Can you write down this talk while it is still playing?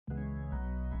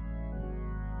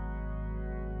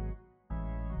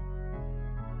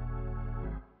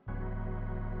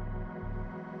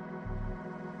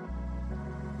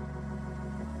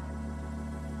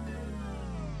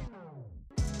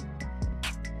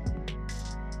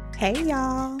Hey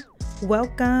y'all,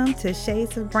 welcome to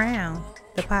Shades of Brown,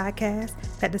 the podcast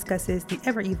that discusses the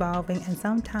ever-evolving and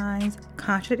sometimes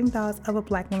contradicting thoughts of a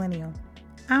Black millennial.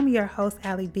 I'm your host,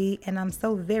 Allie B, and I'm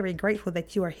so very grateful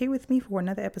that you are here with me for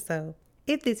another episode.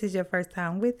 If this is your first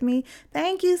time with me,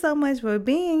 thank you so much for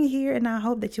being here, and I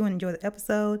hope that you enjoy the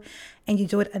episode and you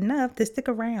enjoyed enough to stick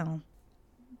around.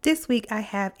 This week, I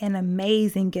have an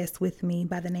amazing guest with me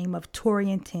by the name of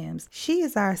Torian Timms. She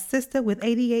is our sister with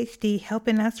ADHD,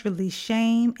 helping us release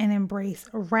shame and embrace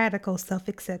radical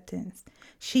self-acceptance.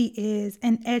 She is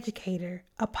an educator,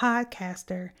 a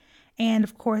podcaster, and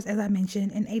of course, as I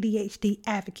mentioned, an ADHD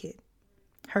advocate.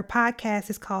 Her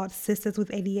podcast is called Sisters with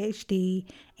ADHD,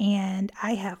 and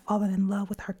I have fallen in love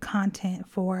with her content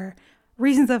for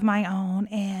reasons of my own,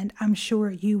 and I'm sure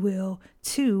you will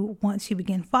too once you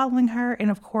begin following her,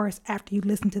 and of course after you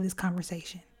listen to this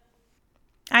conversation.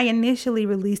 I initially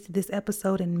released this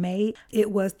episode in May.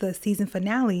 It was the season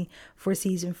finale for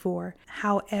season 4.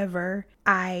 However,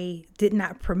 I did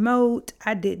not promote,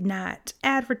 I did not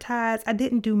advertise, I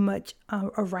didn't do much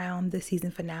around the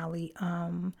season finale.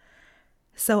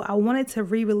 So I wanted to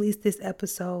re-release this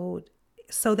episode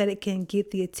so that it can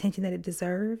get the attention that it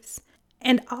deserves.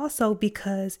 And also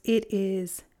because it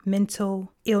is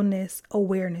Mental Illness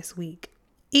Awareness Week.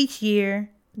 Each year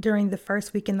during the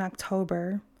first week in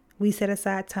October, we set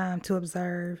aside time to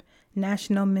observe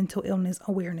National Mental Illness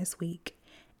Awareness Week.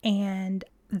 And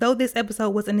though this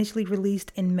episode was initially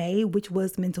released in May, which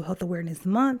was Mental Health Awareness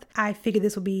Month, I figured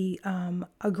this would be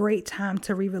a great time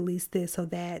to re-release this so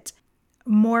that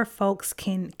more folks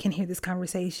can hear this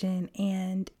conversation.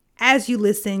 And as you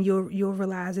listen, you'll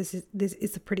realize this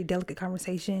is a pretty delicate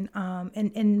conversation,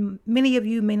 and many of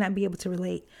you may not be able to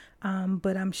relate,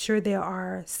 but I'm sure there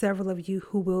are several of you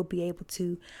who will be able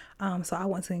to. So I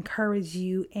want to encourage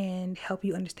you and help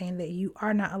you understand that you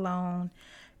are not alone,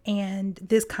 and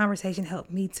this conversation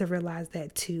helped me to realize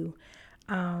that too.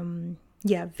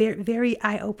 Very, very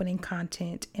eye-opening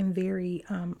content and very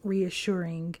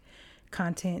reassuring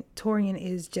content. Torian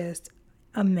is just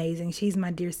amazing. She's my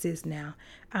dear sis now.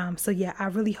 I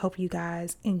really hope you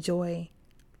guys enjoy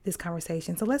this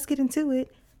conversation. So let's get into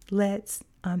it. Let's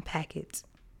unpack it.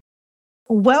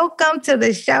 Welcome to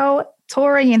the show,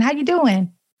 Torian. How you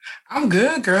doing? I'm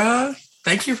good, girl.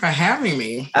 Thank you for having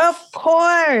me. Of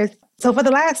course. So for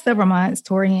the last several months,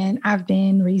 Torian, I've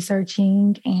been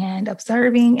researching and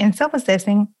observing and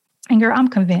self-assessing. And girl, I'm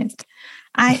convinced.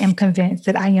 I am convinced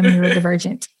that I am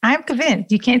neurodivergent. I'm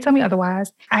convinced. You can't tell me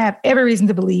otherwise. I have every reason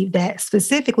to believe that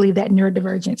specifically that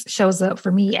neurodivergence shows up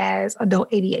for me as adult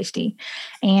ADHD.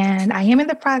 And I am in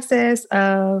the process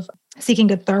of seeking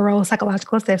a thorough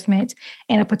psychological assessment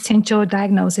and a potential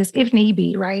diagnosis if need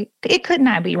be, right? It could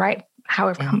not be, right?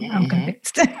 However, I'm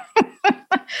convinced.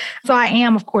 So I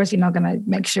am, of course, going to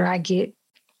make sure I get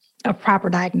a proper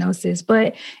diagnosis.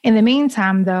 But in the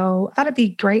meantime, though, I thought it'd be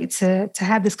great to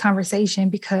have this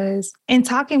conversation because in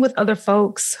talking with other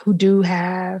folks who do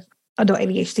have adult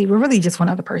ADHD, we're really just one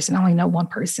other person. I only know one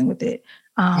person with it.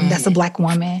 That's a Black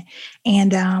woman.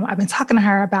 And I've been talking to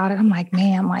her about it. I'm like,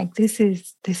 man, this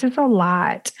is a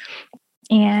lot.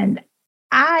 And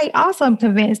I also am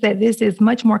convinced that this is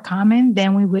much more common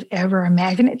than we would ever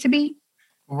imagine it to be.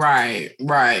 Right.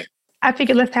 I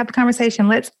figured let's have the conversation.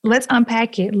 Let's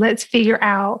unpack it. Let's figure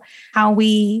out how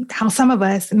some of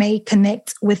us may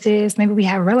connect with this. Maybe we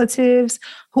have relatives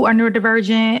who are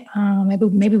neurodivergent.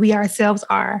 Maybe we ourselves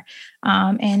are.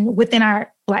 And within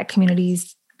our Black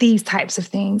communities, these types of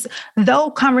things.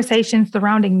 Though conversations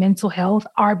surrounding mental health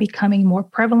are becoming more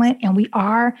prevalent and we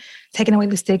are taking away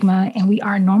the stigma and we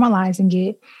are normalizing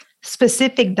it,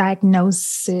 specific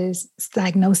diagnoses.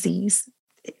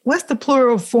 What's the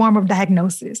plural form of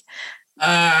diagnosis?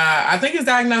 I think it's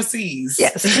diagnoses.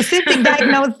 Yes, specific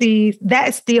diagnoses,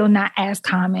 that's still not as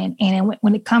common. And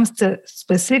when it comes to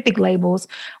specific labels,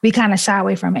 we kind of shy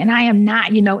away from it. And I am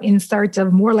not, in search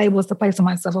of more labels to place on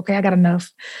myself. Okay, I got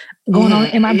enough going on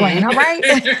in my brain, all right?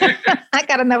 I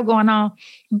got enough going on.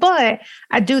 But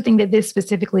I do think that this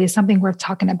specifically is something worth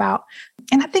talking about.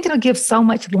 And I think it'll give so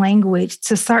much language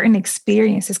to certain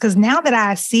experiences. Because now that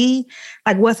I see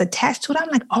what's attached to it, I'm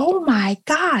like, oh my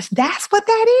gosh, that's what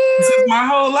that is. This is my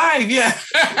whole life. Yeah.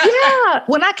 Yeah.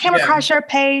 When I came across your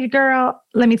page, girl,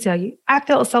 let me tell you, I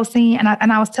felt so seen.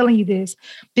 And I was telling you this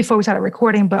before we started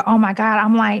recording, but oh my God,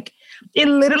 I'm like, it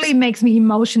literally makes me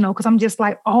emotional because I'm just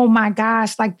like, oh my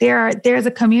gosh, there's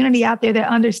a community out there that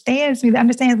understands me, that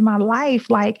understands my life.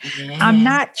 I'm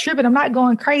not tripping. I'm not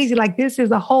going crazy. This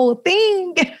is a whole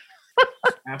thing.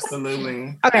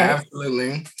 Absolutely. Okay.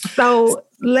 Absolutely. So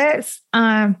let's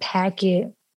unpack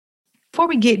it. before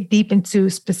we get deep into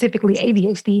specifically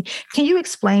ADHD, can you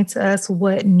explain to us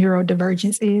what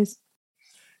neurodivergence is?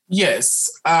 Yes.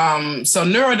 So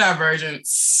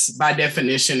neurodivergence, by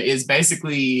definition, is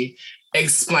basically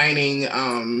explaining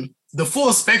the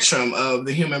full spectrum of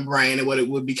the human brain and what it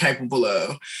would be capable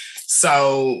of.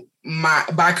 So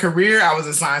by career, I was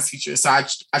a science teacher. So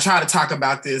I try to talk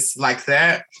about this like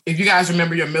that. If you guys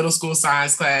remember your middle school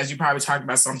science class, you probably talked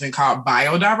about something called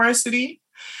biodiversity.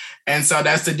 And so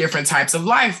that's the different types of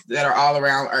life that are all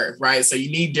around Earth, right? So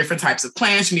you need different types of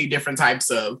plants, you need different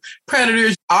types of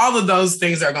predators. All of those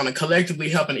things are going to collectively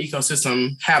help an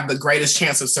ecosystem have the greatest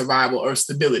chance of survival or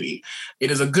stability. It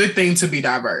is a good thing to be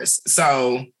diverse.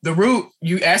 So the root,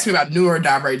 you asked me about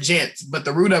neurodivergent, but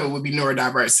the root of it would be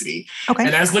neurodiversity. Okay.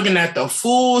 And that's looking at the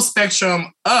full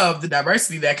spectrum of the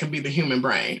diversity that can be the human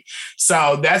brain.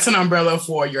 So that's an umbrella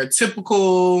for your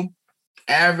typical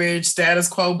average status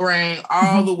quo brain,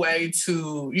 all the way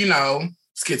to,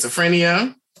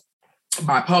 schizophrenia,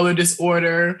 bipolar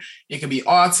disorder. It could be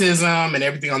autism and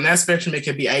everything on that spectrum. It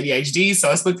could be ADHD.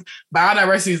 So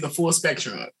biodiversity is the full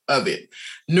spectrum of it.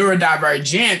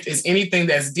 Neurodivergent is anything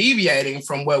that's deviating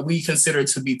from what we consider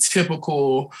to be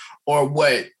typical, or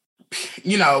what,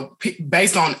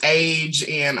 based on age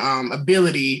and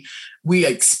ability, we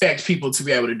expect people to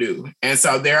be able to do. And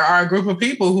so there are a group of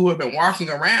people who have been walking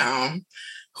around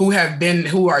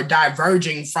who are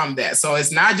diverging from that. So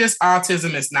it's not just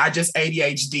autism, it's not just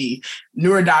ADHD.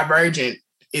 Neurodivergent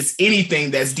is anything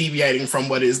that's deviating from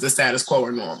what is the status quo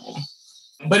or normal.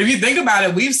 But if you think about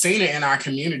it, we've seen it in our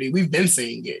community. We've been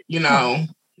seeing it.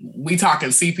 We talking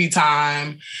CP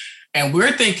time, and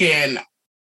we're thinking,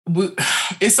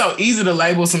 it's so easy to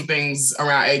label some things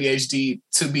around ADHD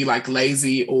to be like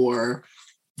lazy or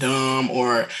dumb,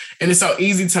 and it's so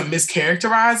easy to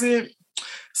mischaracterize it.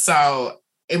 So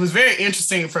it was very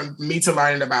interesting for me to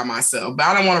learn it about myself, but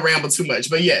I don't want to ramble too much.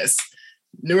 But yes,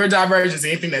 neurodivergence is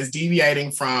anything that's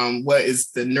deviating from what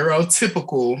is the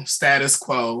neurotypical status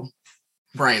quo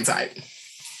brain type.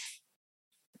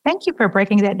 Thank you for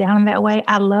breaking that down in that way.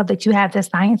 I love that you have the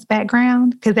science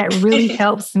background, because that really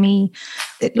helps me.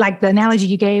 Like the analogy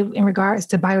you gave in regards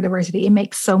to biodiversity, it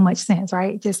makes so much sense,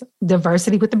 right? Just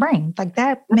diversity with the brain. Like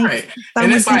that makes right.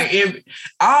 And it's sense. Like if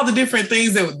all the different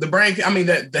things that the brain,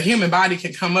 the human body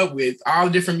can come up with, all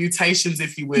the different mutations,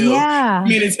 if you will. Yeah. You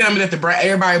mean to tell me that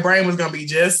everybody's brain was going to be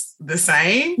just the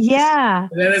same? Yeah.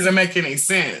 That doesn't make any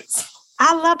sense.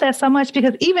 I love that so much,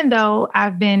 because even though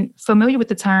I've been familiar with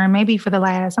the term maybe for the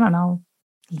last,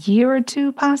 year or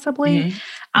two possibly,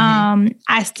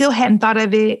 I still hadn't thought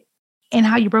of it in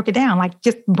how you broke it down, like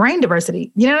just brain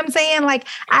diversity. You know what I'm saying? Like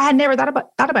I had never thought about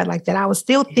it like that. I was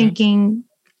still thinking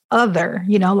other,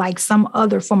 like some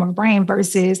other form of brain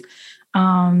versus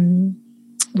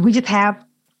we just have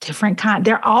different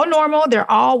they're all normal, they're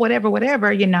all whatever,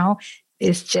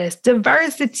 It's just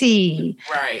diversity.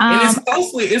 Right. And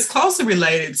it's closely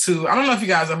related to, I don't know if you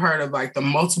guys have heard of like the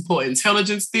multiple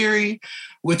intelligence theory,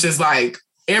 which is like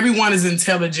everyone is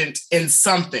intelligent in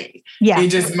something. Yeah. It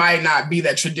just might not be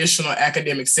that traditional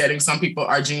academic setting. Some people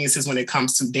are geniuses when it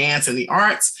comes to dance and the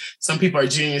arts. Some people are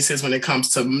geniuses when it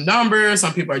comes to numbers.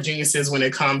 Some people are geniuses when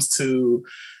it comes to,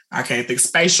 I can't think,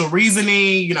 spatial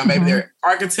reasoning. Maybe they're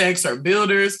architects or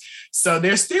builders. So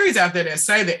there's theories out there that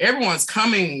say that everyone's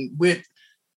coming with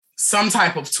some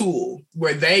type of tool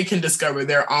where they can discover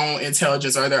their own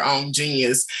intelligence or their own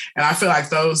genius. And I feel like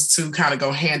those two kind of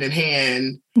go hand in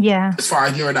hand. Yeah. As far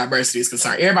as neurodiversity is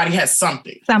concerned, everybody has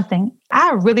something.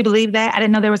 I really believe that. I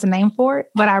didn't know there was a name for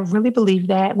it, but I really believe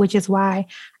that, which is why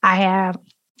I have,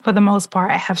 for the most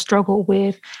part, I have struggled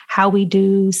with how we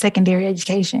do secondary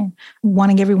education,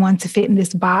 wanting everyone to fit in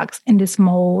this box, in this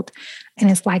mold. And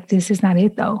it's like, this is not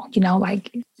it though.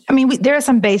 There are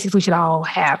some basics we should all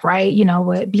have, right?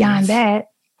 But beyond that,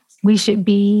 we should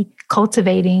be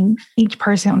cultivating each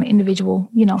person on an individual,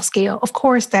 scale. Of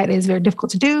course, that is very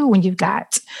difficult to do when you've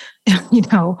got,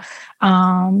 so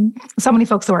many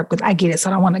folks to work with. I get it.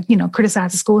 So I don't want to,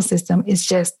 criticize the school system. It's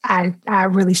just, I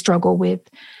really struggle with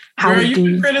how you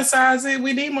can criticize it.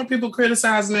 We need more people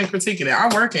criticizing and critiquing it.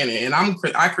 I work in it and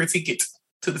I critique it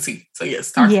to the T. So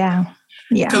yes. Yeah.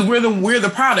 Because we're the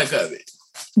product of it.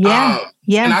 Yeah.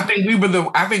 And I think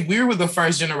we were the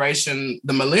first generation.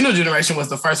 The millennial generation was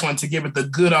the first one to give it the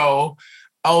good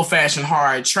old-fashioned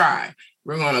hard try.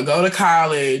 We're going to go to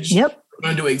college. Yep. We're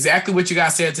going to do exactly what you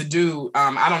guys said to do.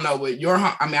 I don't know what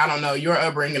I don't know your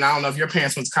upbringing. I don't know if your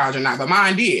parents went to college or not, but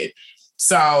mine did.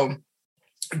 So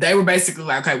they were basically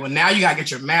like, okay, well, now you got to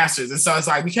get your master's. And so it's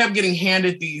like we kept getting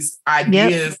handed these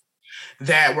ideas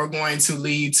that were going to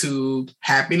lead to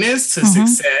happiness, to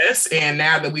success. And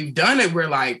now that we've done it, we're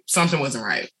like, something wasn't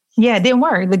right. Yeah, it didn't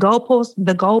work. The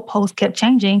goalpost kept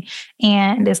changing.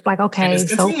 And it's like, okay, and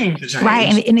it's continuing to change.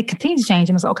 Right. And it continues to change.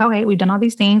 And it's like, okay, we've done all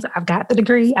these things. I've got the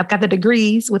degree. I've got the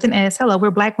degrees with an S. Hello, we're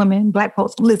Black women, Black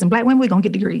folks. Listen, Black women, we're going to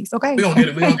get degrees. Okay. We're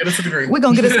going to get us a degree. We're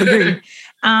going to get us a degree.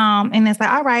 And it's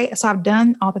like, all right, so I've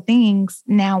done all the things.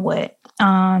 Now what?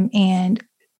 And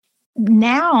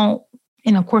now,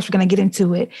 and of course, we're going to get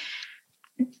into it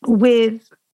with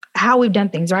how we've done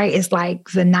things, right? It's like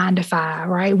the 9 to 5,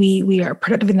 right? We are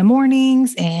productive in the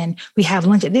mornings and we have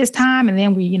lunch at this time and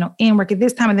then we, end work at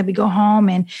this time and then we go home,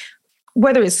 and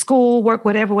whether it's school, work,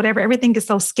 whatever, everything is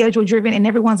so schedule driven and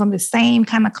everyone's on the same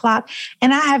kind of clock.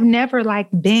 And I have never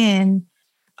been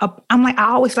I'm like,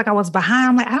 I always feel like I was behind.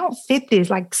 I'm like, I don't fit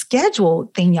this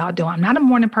schedule thing y'all do. I'm not a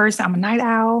morning person. I'm a night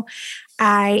owl.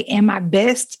 I am my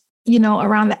best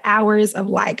around the hours of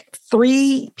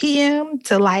 3 p.m.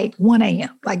 to 1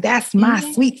 a.m. That's my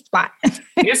sweet spot.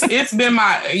 It's been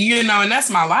my, and that's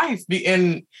my life.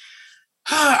 And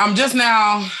I'm just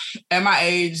now at my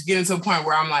age getting to a point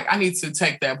where I'm like, I need to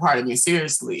take that part of me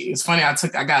seriously. It's funny,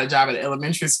 I got a job at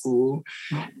elementary school,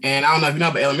 and I don't know if you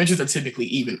know, but elementaries are typically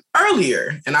even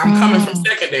earlier, and I'm coming from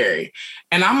secondary.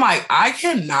 And I'm like, I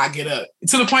cannot get up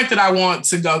to the point that I want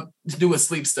to go do a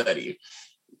sleep study.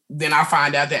 Then I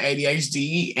find out that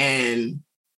ADHD and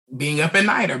being up at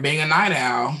night or being a night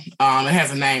owl, it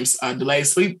has a name, delayed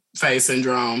sleep phase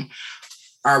syndrome,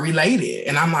 are related.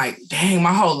 And I'm like, dang,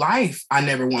 my whole life, I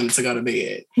never wanted to go to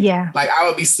bed. Yeah. I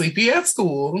would be sleepy at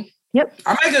school. Yep.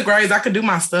 I made good grades. I could do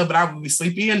my stuff, but I would be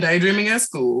sleepy and daydreaming at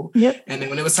school. Yep. And then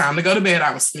when it was time to go to bed,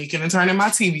 I was sneaking and turning my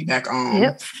TV back on.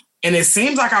 Yep. And it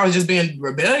seems like I was just being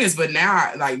rebellious. But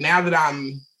now, now that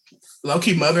I'm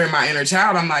low-key mothering my inner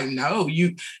child, I'm like, no,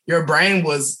 your brain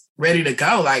was ready to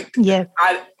go. Yeah.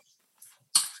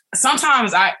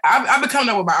 Sometimes I become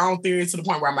up with my own theories to the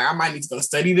point where I'm like, I might need to go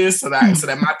study this so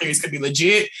that my theories could be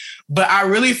legit. But I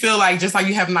really feel like just like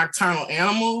you have nocturnal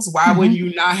animals, why would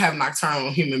you not have nocturnal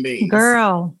human beings?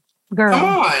 Girl. Come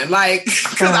on.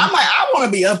 Because I'm like, I want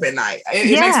to be up at night.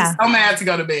 It makes me so mad to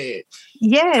go to bed.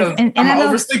 Yes. And I'm going to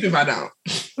oversleep if I don't.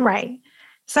 Right.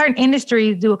 Certain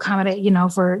industries do accommodate,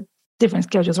 for different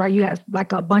schedules, right? You have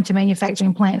a bunch of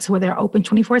manufacturing plants where they're open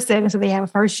 24/7. So they have a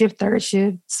first shift, third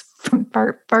shift,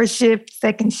 first shift,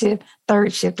 second shift,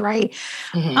 third shift, right?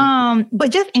 Mm-hmm.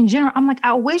 But just in general, I'm like,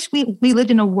 I wish we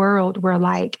lived in a world where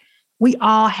we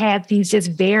all had these just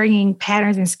varying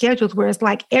patterns and schedules where it's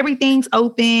everything's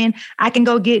open. I can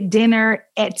go get dinner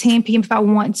at 10 p.m. if I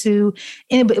want to.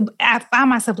 And I find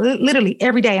myself literally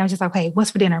every day, I'm just like, hey, what's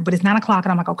for dinner? But it's 9 o'clock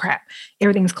and I'm like, oh crap,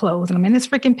 everything's closed. And I'm in this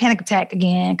freaking panic attack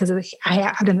again because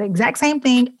I've done the exact same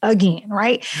thing again,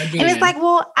 right? Again. And it's like,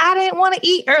 well, I didn't want to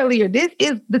eat earlier. This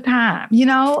is the time,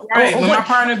 Right. When my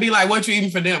partner be like, what you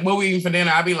eating for dinner? What we eating for dinner?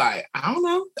 I'd be like, I don't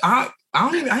know. I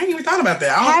ain't even thought about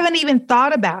that. I haven't even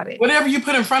thought about it. Whatever you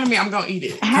put in front of me, I'm going to eat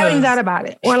it. I haven't even thought about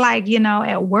it. Or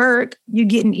at work, you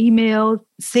getting emails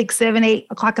 6, 7, 8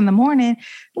 o'clock in the morning.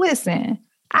 Listen,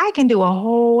 I can do a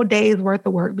whole day's worth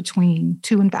of work between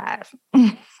 2 and 5.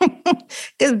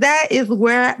 Because that is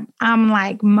where I'm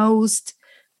most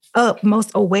up,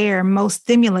 most aware, most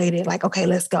stimulated. Okay,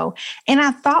 let's go. And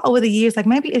I thought over the years,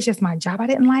 maybe it's just my job I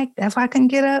didn't like. That's why I couldn't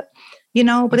get up.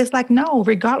 But it's no,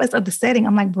 regardless of the setting,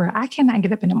 I'm like, bro, I cannot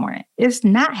get up in the morning. It's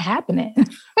not happening.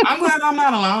 I'm glad I'm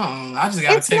not alone. I just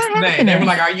got a text today. They were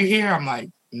like, are you here? I'm like,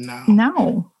 no.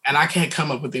 No. And I can't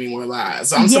come up with any more lies.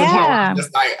 So I'm to the point where I'm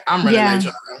just I'm ready to let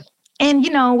y'all go.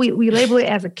 And, we label it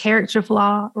as a character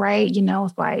flaw, right?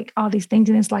 It's all these things.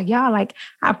 And it's y'all,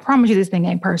 I promise you this thing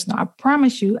ain't personal. I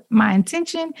promise you my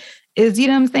intention is, you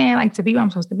know what I'm saying? To be where I'm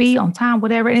supposed to be on time,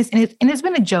 whatever. And it's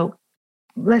been a joke.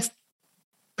 Let's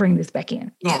bring this back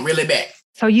in. Going really back.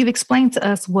 So you've explained to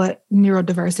us what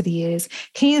neurodiversity is.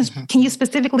 Can you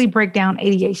specifically break down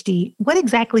ADHD? What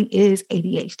exactly is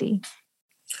ADHD?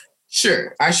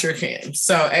 Sure, I sure can.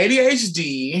 So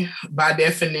ADHD, by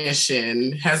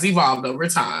definition, has evolved over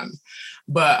time,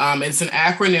 but it's an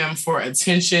acronym for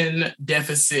Attention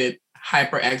Deficit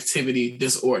Hyperactivity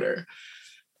Disorder.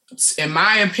 In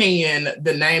my opinion,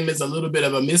 the name is a little bit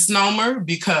of a misnomer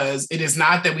because it is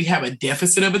not that we have a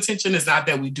deficit of attention. It's not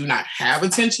that we do not have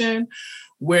attention.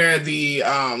 Where the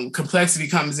complexity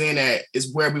comes in at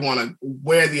is where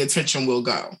the attention will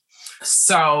go.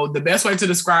 So the best way to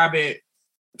describe it,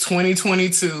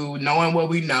 2022, knowing what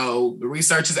we know, the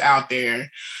research is out there.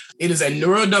 It is a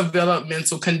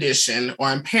neurodevelopmental condition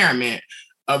or impairment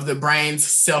of the brain's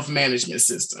self-management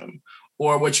system,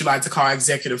 or what you like to call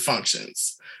executive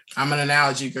functions. I'm an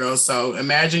analogy girl. So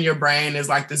imagine your brain is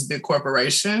like this big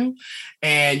corporation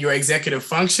and your executive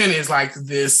function is like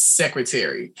this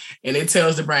secretary. And it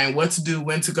tells the brain what to do,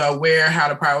 when to go, where, how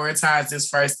to prioritize this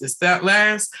first, this, that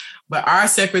last. But our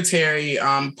secretary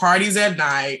parties at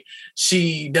night.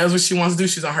 She does what she wants to do.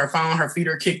 She's on her phone. Her feet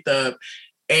are kicked up.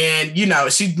 And, you know,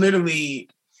 she literally,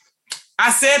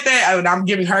 I said that, I'm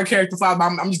giving her character flaw, but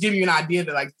I'm just giving you an idea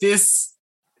that like this,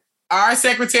 our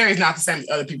secretary is not the same as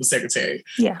other people's secretary.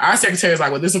 Yeah. Our secretary is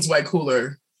like, well, this looks way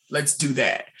cooler. Let's do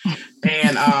that.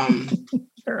 And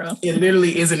it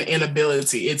literally is an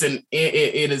inability. And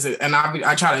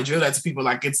I try to drill that to people.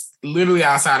 Like, it's literally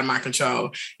outside of my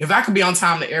control. If I could be on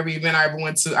time to every event I ever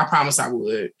went to, I promise I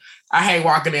would. I hate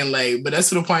walking in late, but that's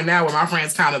to the point now where my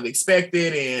friends kind of expect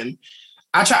it. And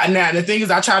I try now. The thing is,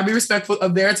 I try to be respectful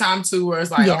of their time too. Where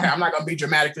it's like, okay, I'm not gonna be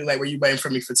dramatically late where you waiting for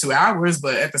me for 2 hours,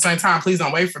 but at the same time, please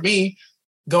don't wait for me.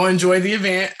 Go enjoy the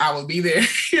event. I will be there.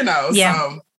 You know. Yeah.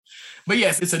 So, but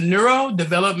yes, it's a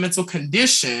neurodevelopmental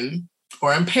condition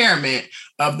or impairment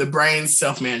of the brain's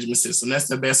self-management system. That's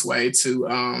the best way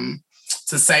to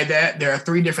say that. There are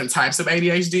 3 different types of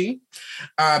ADHD.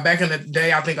 Back in the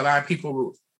day, I think a lot of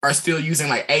people are still using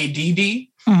like ADD.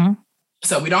 Mm-hmm.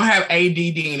 So we don't have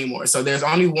ADD anymore. So there's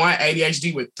only one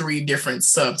ADHD with 3 different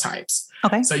subtypes.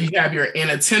 Okay. So you have your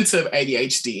inattentive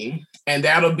ADHD, and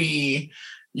that'll be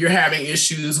you're having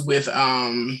issues with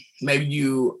maybe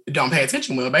you don't pay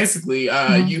attention well. Basically,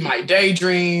 you might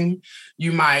daydream,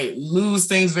 you might lose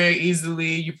things very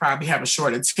easily. You probably have a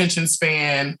short attention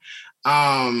span.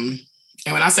 And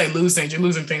when I say lose things, you're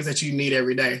losing things that you need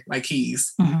every day, like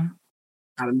keys. Mm-hmm.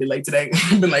 I've been late today.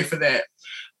 Been late for that.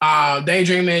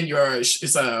 Daydreaming, your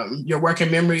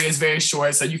working memory is very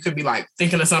short. So you could be like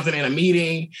thinking of something in a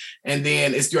meeting and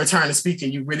then it's your turn to speak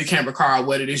and you really can't recall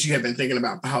what it is you have been thinking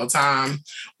about the whole time.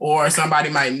 Or somebody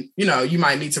might, you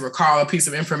might need to recall a piece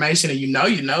of information and you know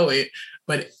it,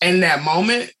 but in that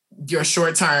moment, your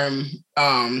short-term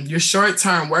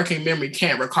working memory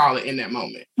can't recall it in that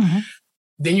moment. Mm-hmm.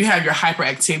 Then you have your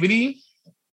hyperactive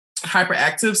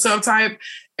subtype.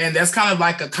 And that's kind of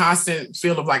like a constant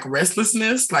feel of like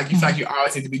restlessness. Like you feel like you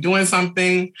always need to be doing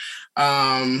something.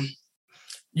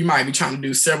 You might be trying to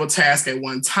do several tasks at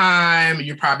one time.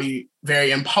 You're probably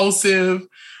very impulsive.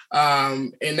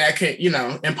 And that can,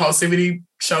 impulsivity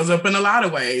shows up in a lot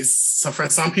of ways. So for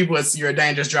some people, it's you're a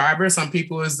dangerous driver. Some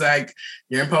people it's like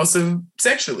you're impulsive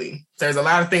sexually. There's a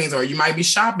lot of things, or you might be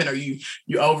shopping or you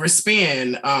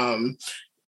overspend.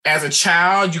 As a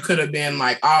child, you could have been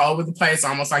like all over the place,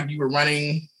 almost like you were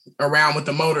running around with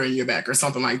the motor in your back or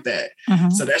something like that.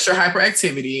 Mm-hmm. So that's your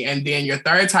hyperactivity. And then your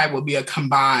third type will be a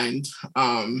combined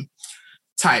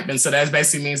type. And so that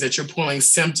basically means that you're pulling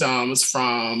symptoms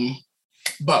from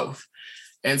both.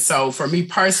 And so for me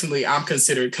personally, I'm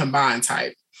considered combined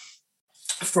type.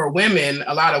 For women,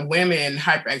 a lot of women,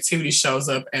 hyperactivity shows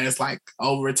up as like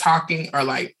over talking or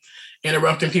like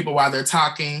interrupting people while they're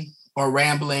talking, or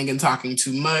rambling and talking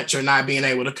too much, or not being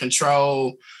able to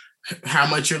control how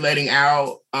much you're letting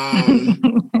out.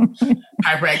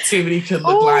 Hyperactivity could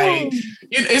look like,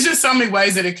 it's just so many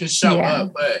ways that it can show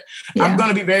up, but I'm going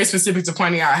to be very specific to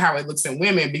pointing out how it looks in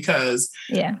women because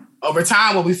over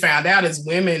time, what we found out is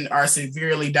women are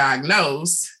severely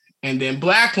diagnosed and then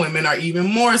Black women are even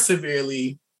more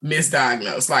severely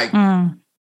misdiagnosed. Like,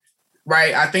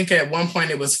 right. I think at one point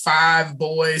it was 5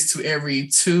 boys to every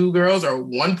 2 girls or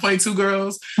 1.2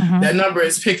 girls. Mm-hmm. That number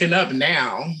is picking up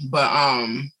now. But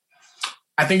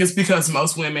I think it's because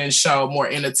most women show more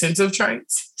inattentive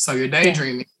traits. So you're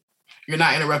daydreaming. You're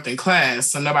not interrupting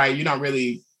class. So you don't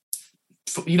really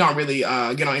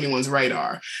get on anyone's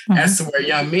radar. Mm-hmm. As to where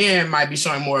young men might be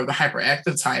showing more of the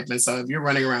hyperactive type. And so if you're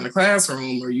running around the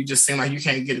classroom or you just seem like you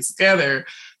can't get it together,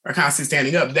 or constantly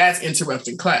standing up, that's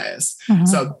interrupting class. Mm-hmm.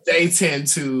 So they tend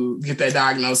to get that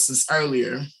diagnosis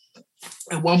earlier.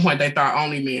 At one point, they thought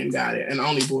only men got it and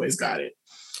only boys got it.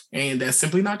 And that's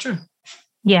simply not true.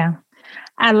 Yeah.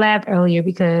 I laughed earlier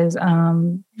because,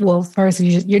 first,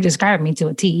 you're describing me to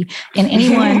a T. And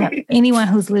anyone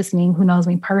who's listening, who knows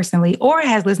me personally, or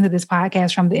has listened to this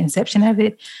podcast from the inception of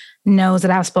it, knows that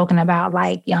I've spoken about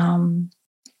like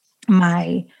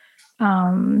my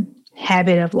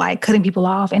habit of like cutting people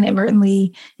off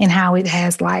inadvertently and how it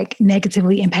has like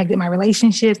negatively impacted my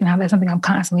relationships and how that's something I'm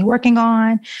constantly working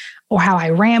on, or how I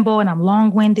ramble and I'm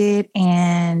long-winded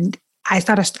and I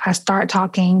start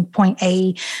talking point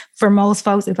A. For most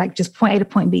folks, it's like just point A to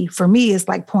point B. For me, it's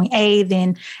like point A,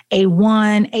 then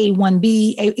A1,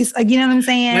 A1B. It's like, you know what I'm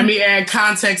saying? Let me add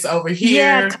context over here.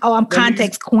 Yeah. Oh, I'm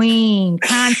context queen.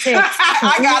 Context.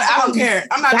 I don't care.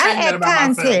 I'm not changing that about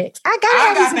context. myself. I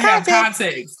got to have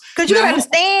context. Because you gotta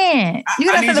understand. You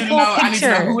gotta understand the full picture. I need to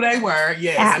know who they were.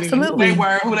 Yes. Absolutely. I need to know who they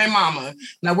were, who they mama.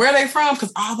 Now, where are they from?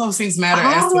 Because all those things matter.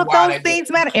 All of those things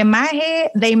matter. In my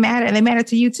head, they matter. And they matter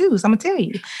to you too. So I'm gonna tell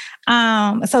you.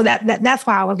 So that's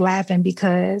why I was laughing,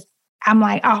 because I'm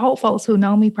like, I hope folks who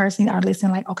know me personally are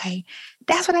listening like, okay,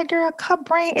 that's what that girl, her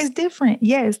brain is different.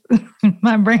 Yes,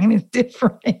 my brain is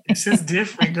different. It's just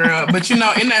different, girl. But in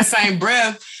that same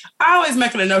breath, I always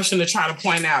make it a notion to try to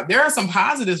point out there are some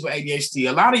positives with ADHD.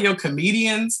 A lot of your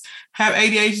comedians have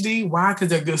ADHD. Why? Because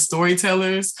they're good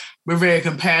storytellers. We're very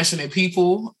compassionate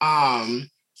people,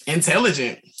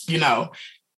 intelligent,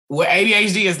 What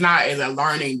ADHD is not is a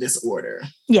learning disorder.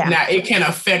 Yeah. Now, it can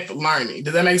affect learning.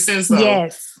 Does that make sense? So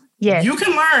yes. You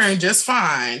can learn just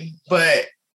fine, but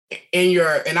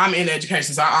and I'm in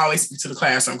education, so I always speak to the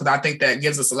classroom because I think that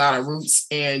gives us a lot of roots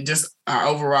in just our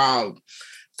overall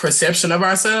perception of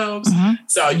ourselves. Mm-hmm.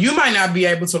 So you might not be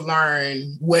able to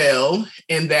learn well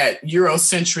in that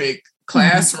Eurocentric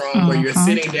classroom where you're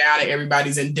sitting down and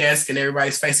everybody's in desk and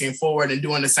everybody's facing forward and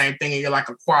doing the same thing and you're like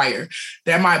a choir.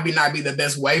 That might not be the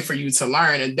best way for you to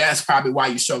learn, and that's probably why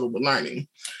you struggle with learning.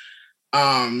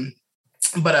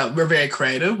 But we're very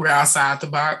creative. We're outside the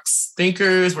box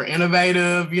thinkers. We're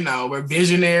innovative. We're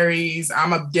visionaries. I'm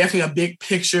definitely a big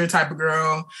picture type of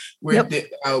girl. We're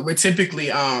typically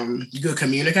good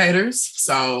communicators.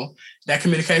 So that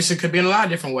communication could be in a lot of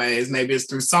different ways. Maybe it's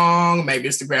through song. Maybe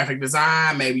it's through graphic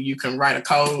design. Maybe you can write a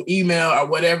code email or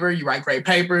whatever. You write great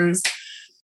papers.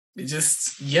 It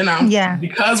just,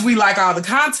 because we like all the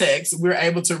context, we're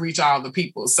able to reach all the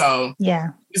people. So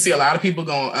you see a lot of people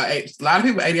with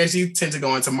ADHD tend to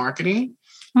go into marketing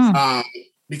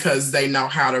because they know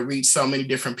how to reach so many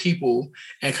different people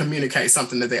and communicate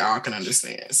something that they all can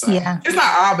understand. So it's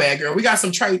not all bad, girl. We got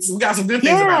some traits. We got some good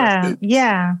things about it.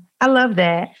 Yeah. I love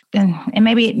that. And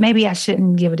maybe I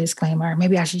shouldn't give a disclaimer.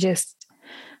 Maybe I should just,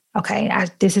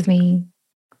 this is me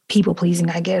people pleasing,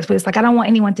 I guess. But it's like, I don't want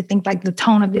anyone to think like the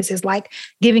tone of this is like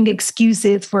giving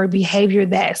excuses for behavior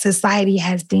that society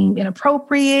has deemed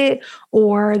inappropriate,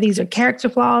 or these are character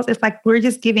flaws. It's like, we're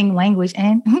just giving language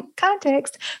and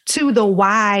context to the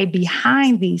why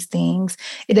behind these things.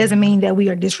 It doesn't mean that we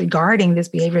are disregarding this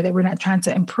behavior, that we're not trying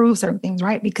to improve certain things,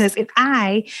 right? Because if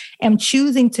I am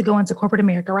choosing to go into corporate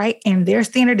America, right, and their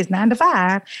standard is 9 to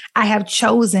 5, I have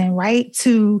chosen, right,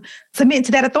 to submit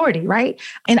to that authority, right,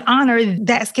 and honor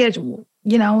that schedule,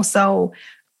 So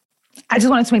I just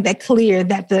wanted to make that clear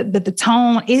that the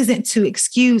tone isn't to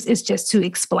excuse, it's just to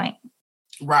explain.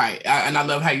 Right. And I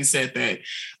love how you said that.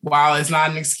 While it's not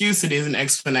an excuse, it is an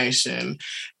explanation.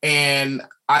 And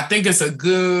I think it's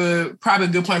probably a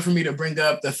good point for me to bring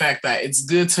up the fact that it's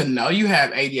good to know you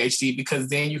have ADHD, because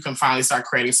then you can finally start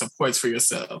creating supports for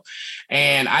yourself.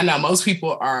 And I know most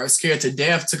people are scared to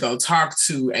death to go talk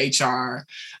to HR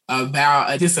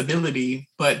about a disability,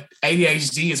 but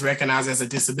ADHD is recognized as a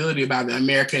disability by the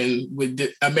Americans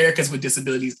with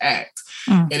Disabilities Act.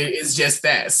 And it is just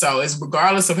that. So it's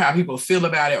regardless of how people feel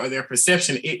about it or their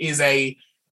perception, it is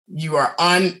you are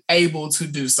unable to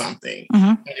do something.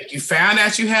 And if you found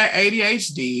out you had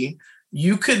ADHD,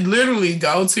 you could literally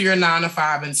go to your 9 to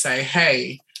 5 and say,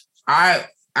 hey, I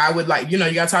would like, you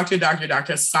got to talk to your doctor. Your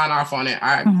doctor has to sign off on it.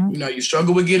 You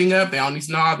struggle with getting up. They don't need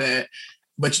to know all that.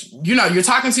 But, you're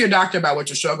talking to your doctor about what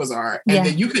your struggles are. And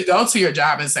then you could go to your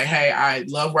job and say, hey, I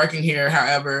love working here.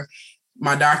 However,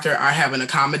 my doctor, I have an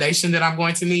accommodation that I'm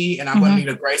going to need, and I'm going to need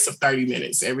a grace of 30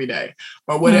 minutes every day,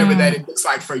 or whatever that it looks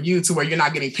like for you, to where you're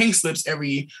not getting pink slips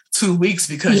every 2 weeks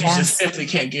because you just simply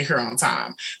can't get here on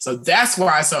time. So that's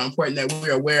why it's so important that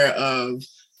we're aware of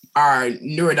our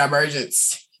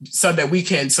neurodivergence so that we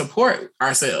can support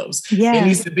ourselves. It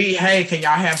needs to be, hey, can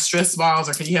y'all have stress balls,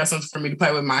 or can you have something for me to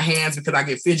play with my hands because I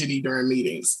get fidgety during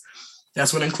meetings?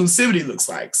 That's what inclusivity looks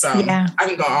like. So I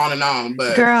can go on and on,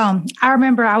 but girl, I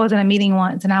remember I was in a meeting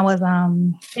once and I was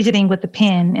fidgeting with the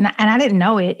pen, and I didn't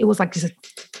know it. It was like just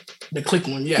the click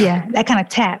one, that kind of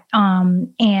tap.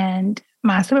 And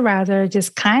my supervisor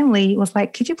just kindly was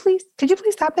like, could you please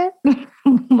stop that?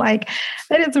 Like,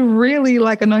 that is really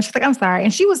like annoying. She's like, I'm sorry.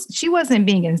 And she wasn't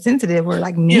being insensitive or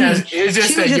like mean. Yeah, it's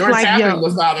just that your tapping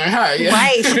was bothering her. Yeah.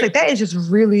 Right. She's like, that is just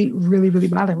really, really, really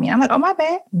bothering me. I'm like, oh, my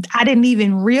bad. I didn't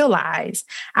even realize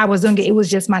I was doing it. It was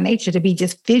just my nature to be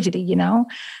just fidgety,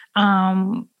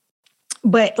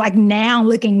 But like now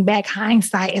looking back,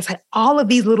 hindsight, it's like all of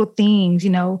these little things,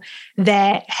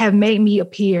 that have made me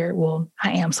appear. Well,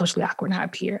 I am socially awkward, not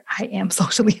appear. I am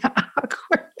socially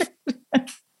awkward.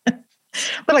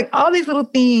 But like all these little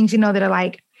things, that are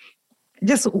like,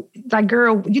 just like,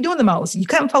 girl, you're doing the most. You're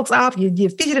cutting folks off. You're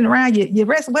fidgeting around. You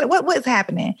rest. What's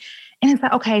happening? And it's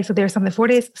like, okay, so there's something for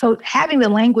this. So having the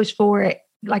language for it,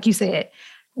 like you said,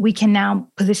 we can now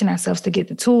position ourselves to get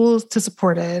the tools to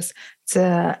support us,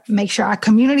 to make sure our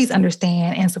communities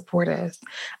understand and support us,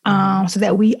 so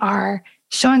that we are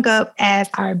showing up as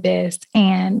our best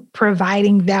and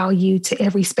providing value to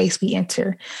every space we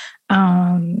enter.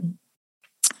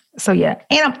 So yeah,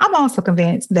 and I'm also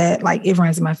convinced that like it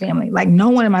runs in my family. Like no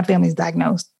one in my family is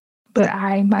diagnosed, but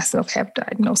I myself have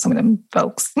diagnosed some of them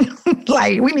folks.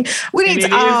 Like we need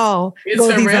to all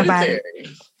go these about it.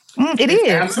 It's is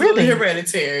absolutely really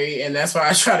hereditary, and that's why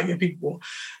I try to get people.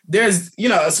 There's,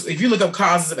 if you look up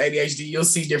causes of ADHD, you'll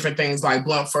see different things like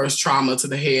blunt force trauma to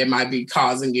the head might be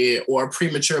causing it, or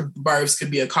premature births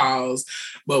could be a cause.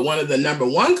 But one of the number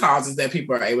one causes that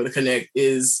people are able to connect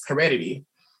is heredity.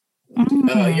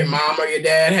 Your mom or your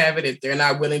dad have it. If they're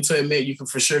not willing to admit, you can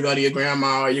for sure go to your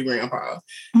grandma or your grandpa.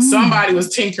 Somebody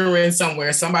was tinkering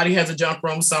somewhere. Somebody has a junk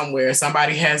room somewhere.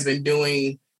 Somebody has been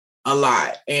doing a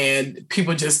lot, and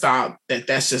people just thought that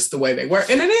that's just the way they were,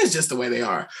 and it is just the way they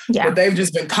are. Yeah. But they've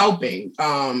just been coping.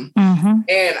 And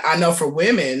I know for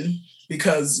women,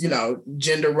 because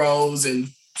gender roles and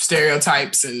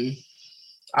stereotypes and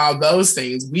all those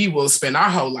things, we will spend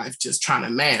our whole life just trying to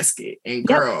mask it. And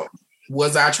girl,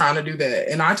 was I trying to do that?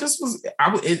 And I just was.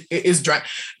 It's dry.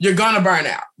 You're gonna burn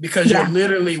out because you're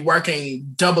literally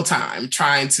working double time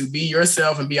trying to be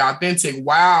yourself and be authentic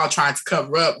while trying to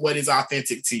cover up what is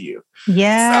authentic to you.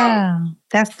 Yeah, so,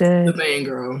 that's good. The thing,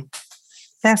 girl.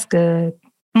 That's good.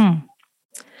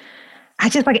 I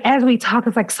just like as we talk,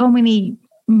 it's like so many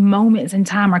moments in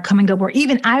time are coming up where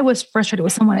even I was frustrated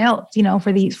with someone else,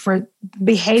 for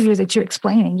behaviors that you're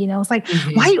explaining, it's like,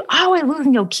 why are you always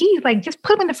losing your keys? Like just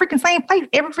put them in the freaking same place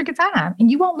every freaking time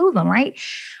and you won't lose them. Right.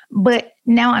 But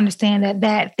now I understand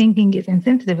that thinking is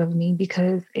insensitive of me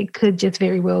because it could just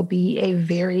very well be a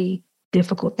very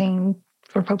difficult thing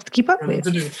for folks to keep up with.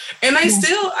 And they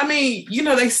still,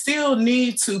 they still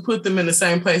need to put them in the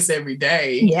same place every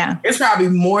day. Yeah. It's probably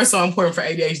more so important for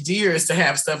ADHDers to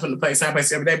have stuff in the same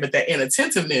place every day, but that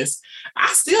inattentiveness, I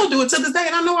still do it to this day.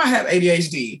 And I know I have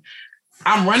ADHD.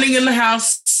 I'm running in the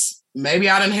house. Maybe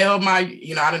I done held my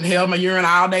urine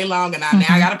all day long and now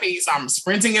I got to pee. So I'm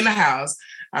sprinting in the house.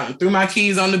 I threw my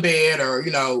keys on the bed or,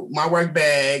 my work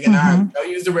bag and I go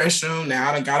use the restroom. Now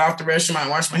I done got off the restroom. I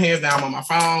washed my hands down on my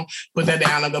phone, put that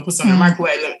down and go put something in the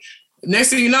microwave.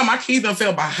 Next thing you know, my keys done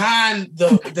fell behind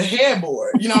the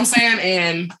headboard. You know what I'm saying?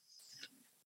 And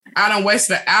I done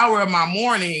wasted an hour of my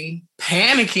morning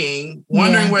panicking,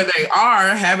 wondering where they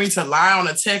are, having to lie on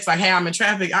a text like, hey, I'm in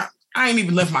traffic. I ain't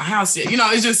even left my house yet.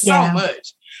 It's just so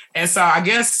much. And so I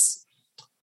guess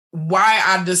why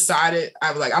I decided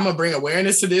I was like, I'm gonna bring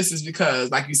awareness to this is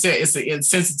because, like you said, it's the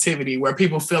insensitivity where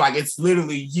people feel like it's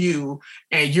literally you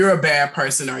and you're a bad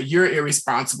person or you're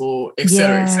irresponsible, et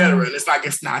cetera, et cetera. And it's like,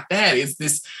 it's not that. It's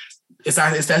this. It's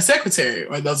that secretary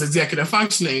or those executive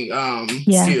functioning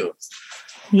skills.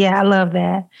 Yeah, I love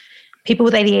that. People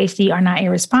with ADHD are not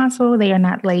irresponsible. They are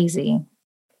not lazy.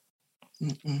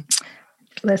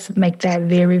 Let's make that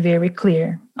very, very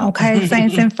clear. Okay,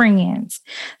 saints and friends.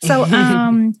 So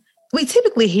we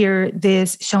typically hear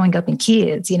this showing up in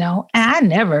kids, and I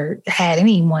never had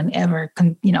anyone ever,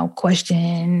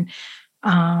 question,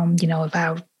 if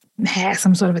I had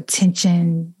some sort of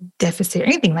attention deficit or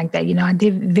anything like that. I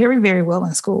did very, very well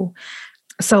in school.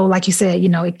 So like you said,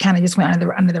 it kind of just went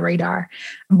under the radar.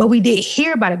 But we did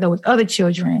hear about it, though, with other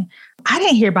children. I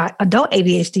didn't hear about adult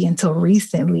ADHD until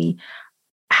recently.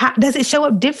 How does it show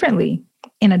up differently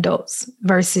in adults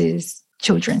versus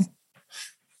children?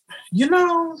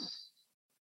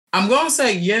 I'm going to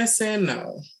say yes and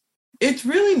no. It's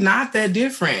really not that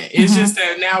different. It's just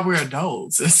that now we're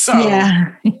adults. And so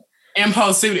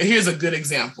impulsivity, here's a good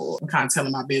example. I'm kind of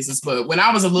telling my business, but when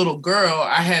I was a little girl,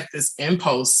 I had this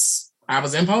impulse. I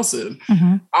was impulsive,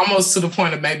 almost to the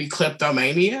point of maybe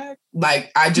kleptomaniac.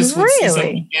 Like I just would see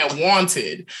something and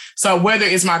wanted. So whether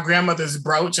it's my grandmother's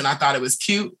brooch and I thought it was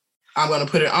cute, I'm going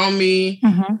to put it on me.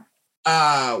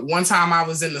 One time I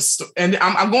was in the store, and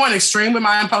I'm going extreme with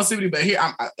my impulsivity, but here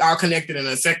I'll connect it in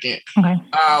a second. Okay.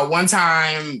 One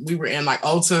time we were in like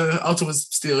Ulta. Ulta was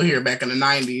still here back in the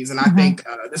 90s, and I think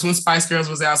this when Spice Girls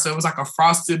was out, so it was like a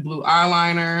frosted blue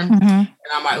eyeliner, and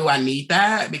I'm like, oh, I need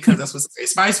that because that's what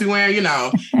Spice we wear,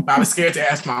 But I was scared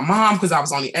to ask my mom because I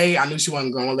was only 8. I knew she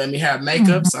wasn't going to let me have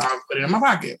makeup, so I put it in my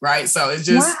pocket, right? So it's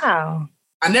just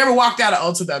I never walked out of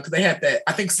Ulta though, because they had that,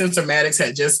 I think Sensormatics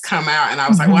had just come out and I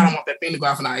was like, well, I don't want that thing to go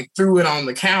off, and I threw it on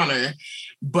the counter.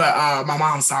 But my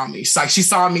mom saw me. She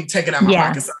saw me take it out of my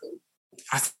pocket. So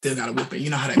I still got to whip it.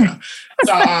 You know how that goes.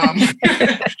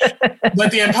 So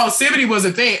But the impulsivity was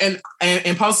a thing. And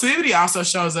impulsivity also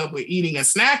shows up with eating and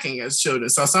snacking as children.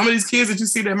 So some of these kids that you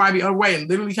see that might be overweight and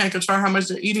literally can't control how much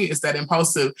they're eating, is that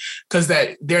impulsive, because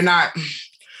that they're not...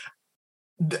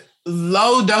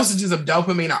 Low dosages of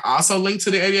dopamine are also linked to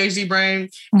the ADHD brain.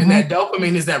 Mm-hmm. And that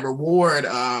dopamine is that reward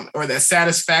or that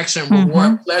satisfaction,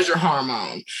 reward, pleasure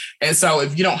hormone. And so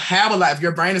if you don't have a lot, if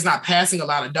your brain is not passing a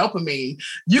lot of dopamine,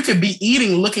 you could be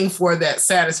eating, looking for that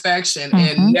satisfaction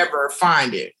and never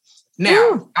find it.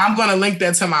 Now, I'm going to link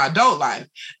that to my adult life.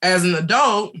 As an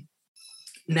adult,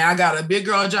 now I got a big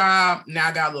girl job. Now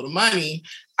I got a little money.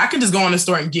 I can just go in the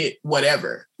store and get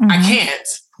whatever. I can't.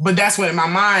 But that's when my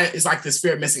mind is like this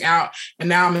fear of missing out. And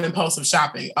now I'm in impulsive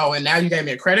shopping. Oh, and now you gave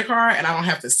me a credit card and I don't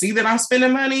have to see that I'm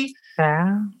spending money.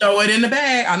 Yeah. Throw it in the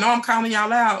bag. I know I'm calling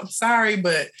y'all out. Sorry,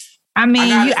 but I mean,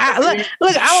 look,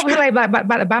 I over here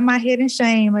like by my head in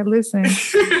shame. Like, listen.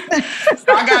 So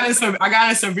I got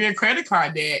in severe credit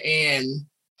card debt, and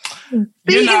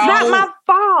it's not my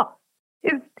fault.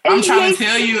 I'm trying to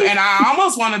tell you, and I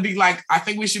almost want to be like, I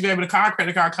think we should be able to call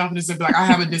credit card companies and be like, I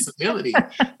have a disability.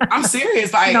 I'm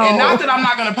serious. Like, and not that I'm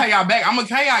not going to pay y'all back. I'm going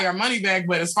to pay y'all your money back.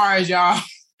 But as far as y'all,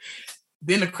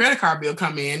 then the credit card bill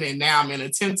come in, and now I'm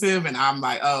inattentive, and I'm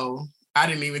like, oh, I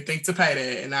didn't even think to pay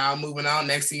that. And now I'm moving on.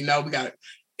 Next thing you know, we got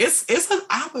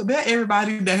I would bet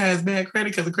everybody that has bad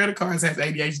credit, because the credit cards have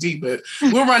ADHD, but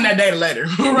we'll run that data later.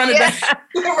 We'll run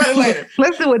it later.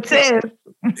 Let's do a test.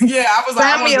 Yeah, I was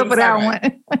like, sign me up for that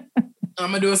one. I'm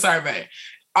gonna do a survey.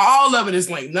 All of it is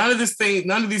linked. None of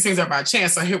these things are by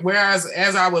chance. So whereas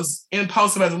as I was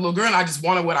impulsive as a little girl, and I just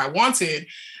wanted what I wanted,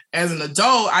 as an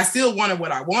adult, I still wanted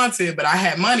what I wanted, but I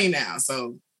had money now.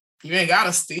 So you ain't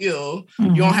gotta steal.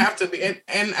 You don't have to be.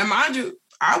 And mind you,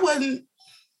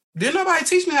 didn't nobody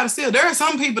teach me how to steal. There are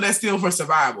some people that steal for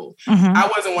survival.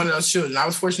 I wasn't one of those children. I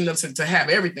was fortunate enough to have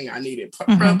everything I needed,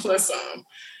 plus some.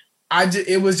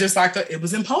 It was just like it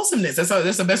was impulsiveness.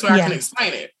 That's the best way I can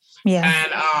explain it. Yeah.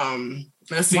 And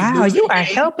let's see. Wow, you are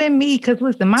helping me, because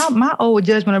listen, my old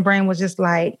judgment of brain was just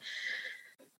like,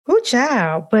 "Ooh,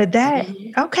 child." But that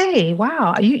okay,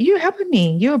 wow, you're helping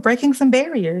me. You're breaking some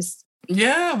barriers.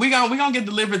 Yeah, we gonna get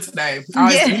delivered today.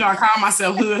 I call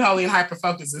myself hood, holy, and hyper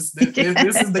focused. This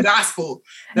is the gospel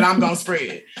that I'm gonna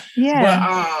spread.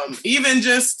 Yeah. But even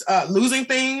just losing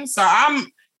things. So I'm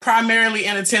primarily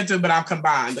inattentive, but I'm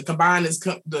combined. The combined is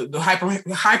the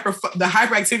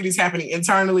hyperactivity is happening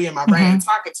internally in my brain,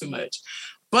 talking too much.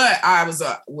 But as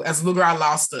a little girl, I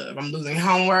lost stuff. I'm losing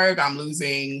homework. I'm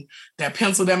losing that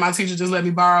pencil that my teacher just let me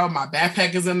borrow. My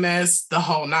backpack is a mess, the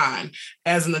whole nine.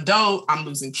 As an adult, I'm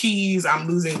losing keys. I'm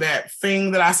losing that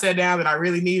thing that I set down that I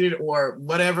really needed or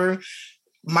whatever.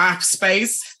 My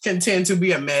space can tend to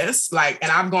be a mess. and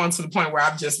I've gone to the point where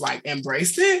I've just like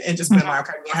embraced it and just been like,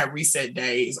 okay, we're gonna have reset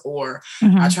days, or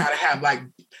I try to have like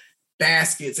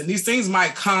baskets, and these things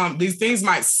might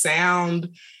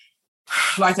sound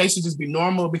like they should just be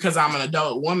normal because I'm an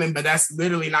adult woman, but that's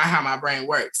literally not how my brain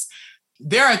works.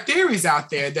 There are theories out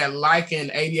there that liken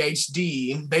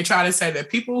ADHD. They try to say that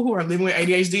people who are living with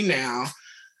ADHD now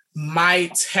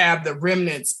might have the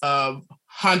remnants of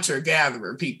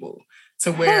hunter-gatherer people,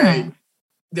 to where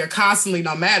they're constantly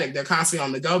nomadic. They're constantly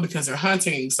on the go because they're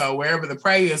hunting. So wherever the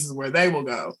prey is where they will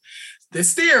go.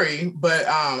 This theory, but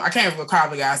I can't recall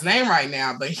the guy's name right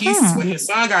now, but when his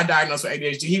son got diagnosed with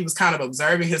ADHD, he was kind of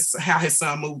observing how his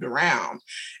son moved around.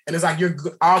 And it's like, you're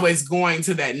always going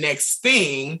to that next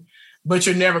thing, but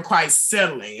you're never quite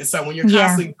settling. And so when you're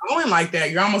constantly going like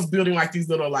that, you're almost building like these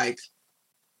little, like,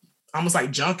 almost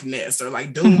like junk nests or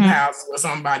like doom houses, or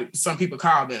some people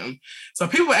call them. So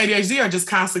people with ADHD are just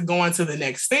constantly going to the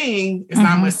next thing. It's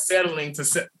not much settling to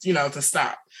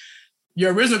stop.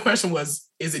 Your original question was,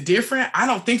 is it different? I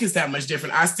don't think it's that much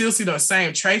different. I still see those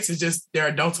same traits. It's just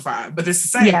they're adultified, but it's the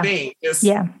same thing.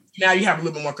 Now you have a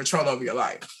little bit more control over your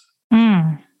life.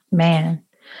 Man,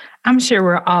 I'm sure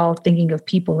we're all thinking of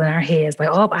people in our heads like,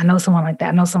 oh, I know someone like that.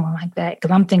 I know someone like that.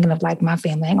 Because I'm thinking of like my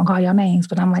family. I ain't gonna call y'all names,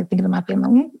 but I'm like thinking of my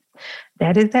family.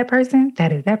 That is that person.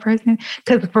 That is that person.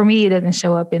 Because for me, it doesn't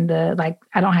show up in I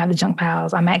don't have the junk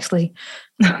piles. I'm actually,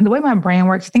 the way my brain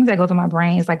works, things that go through my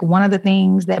brain is like one of the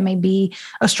things that may be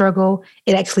a struggle,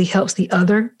 it actually helps the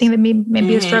other thing that may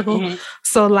be a struggle.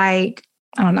 So like,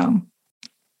 I don't know.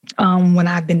 When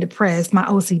I've been depressed, my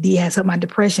OCD has helped my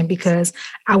depression because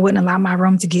I wouldn't allow my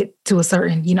room to get to a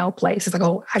certain, place. It's like,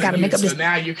 oh, I got to make up this. So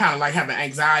now you kind of like have an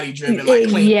anxiety driven, like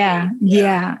clean.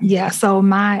 Yeah. So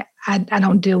I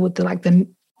don't deal with the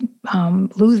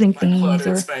losing things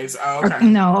cluttered space.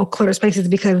 Cluttered spaces,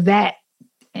 because that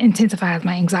intensifies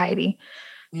my anxiety.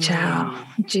 Child,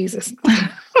 Jesus.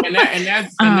 and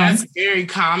that's very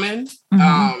common.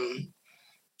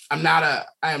 I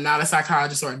am not a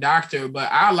psychologist or a doctor, but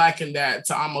I liken that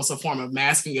to almost a form of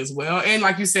masking as well. And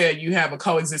like you said, you have a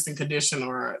coexisting condition,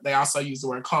 or they also use the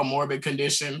word comorbid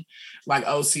condition, like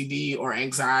OCD or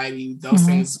anxiety. Those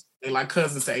things, they're like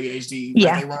cousins to ADHD.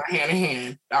 Yeah. Like they run hand in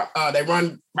hand. They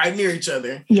run right near each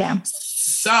other. Yeah.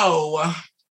 So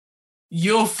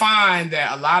you'll find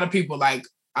that a lot of people, like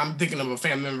I'm thinking of a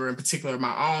family member in particular,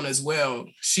 my own as well.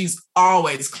 She's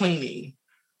always cleaning.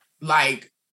 Like,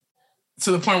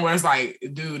 to the point where it's like,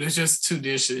 dude, it's just 2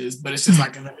 dishes, but it's just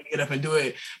like, let me get up and do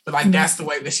it. But like, that's the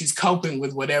way that she's coping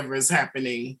with whatever is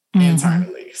happening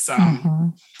internally. So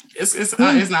it's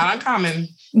not uncommon.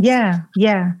 Yeah.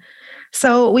 Yeah.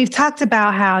 So we've talked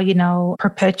about how, you know,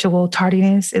 perpetual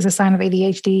tardiness is a sign of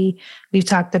ADHD. We've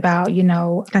talked about, you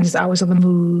know, not just always on the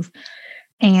move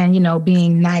and, you know,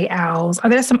 being night owls. Are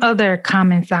there some other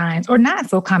common signs or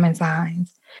not so common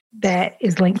signs that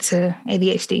is linked to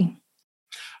ADHD?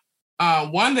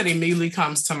 One that immediately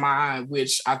comes to mind,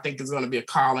 which I think is going to be a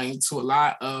calling to a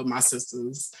lot of my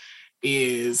sisters,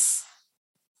 is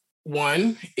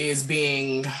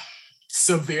being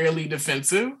severely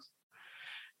defensive.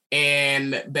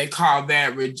 And they call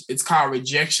that, it's called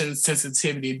rejection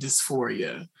sensitivity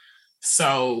dysphoria.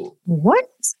 So what?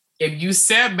 If you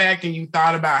sat back and you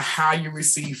thought about how you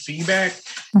receive feedback,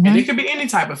 and it could be any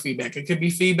type of feedback. It could be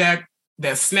feedback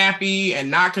that's snappy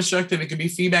and not constructive. It could be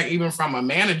feedback even from a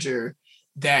manager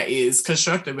that is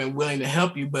constructive and willing to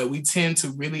help you, but we tend to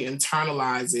really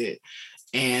internalize it.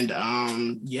 And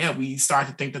we start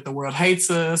to think that the world hates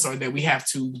us, or that we have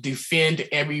to defend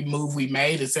every move we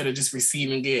made instead of just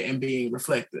receiving it and being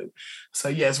reflective. So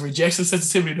yes, rejection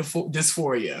sensitivity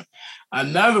dysphoria.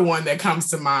 Another one that comes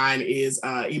to mind is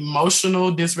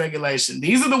emotional dysregulation.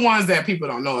 These are the ones that people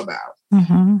don't know about.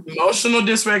 Emotional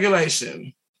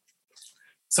dysregulation.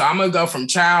 So I'm going to go from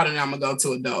child and I'm going to go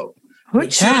to adult.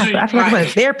 Children, I feel like I'm a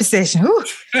therapy session.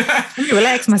 Let me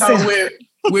relax myself. So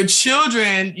with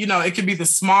children, you know, it could be the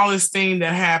smallest thing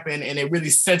that happened and it really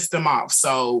sets them off.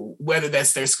 So whether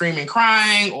that's their screaming,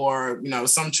 crying, or, you know,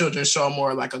 some children show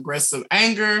more like aggressive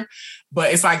anger,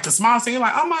 but it's like the smallest thing, you're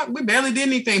like, oh we barely did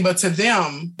anything. But to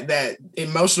them, that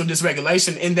emotional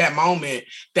dysregulation in that moment,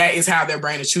 that is how their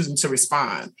brain is choosing to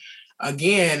respond.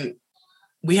 Again,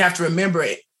 we have to remember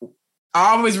it.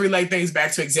 I always relate things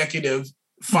back to executive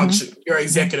function, your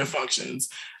executive functions.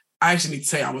 I actually need to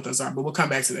tell y'all what those are, but we'll come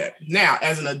back to that. Now,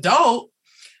 as an adult,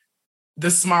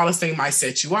 the smallest thing might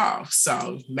set you off.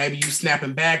 So maybe you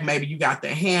snapping back, maybe you got the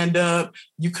hand up,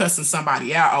 you cussing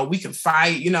somebody out, or we can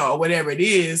fight, you know, or whatever it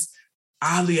is.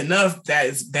 Oddly enough,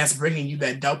 that's bringing you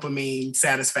that dopamine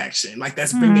satisfaction. Like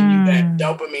that's bringing you that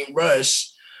dopamine rush.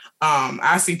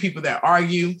 I see people that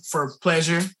argue for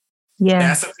pleasure. Yeah,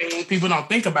 that's the thing. People don't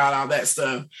think about all that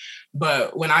stuff.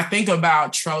 But when I think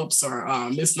about tropes or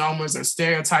misnomers or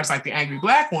stereotypes like the angry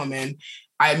Black woman,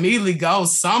 I immediately go,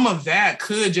 some of that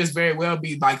could just very well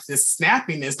be like this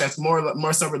snappiness that's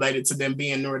more so related to them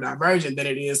being neurodivergent than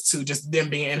it is to just them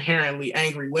being inherently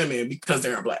angry women because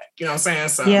they're Black. You know what I'm saying?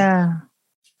 So yeah,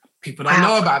 people don't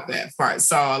know about that part.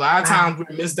 So a lot of times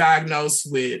we're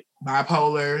misdiagnosed with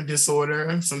bipolar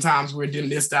disorder. Sometimes we're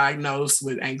misdiagnosed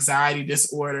with anxiety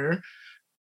disorder.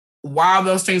 While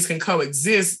those things can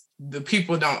coexist,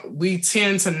 we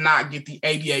tend to not get the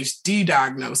ADHD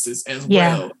diagnosis as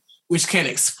well, which can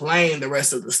explain the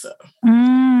rest of the stuff.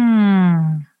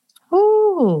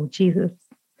 Oh, Jesus.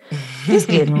 It's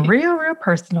getting real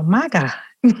personal. My God.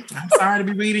 I'm sorry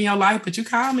to be reading your life, but you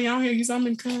called me on here. You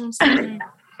something comes. Thank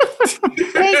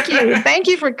you. Thank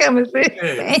you for coming.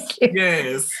 Yes. Thank you.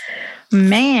 Yes.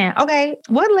 Man. Okay.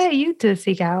 What led you to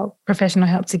seek out professional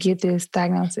help to get this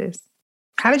diagnosis?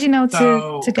 How did you know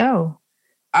to go?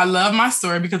 I love my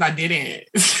story because I didn't.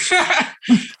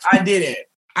 I didn't.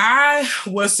 I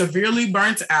was severely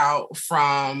burnt out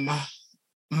from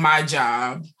my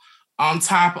job on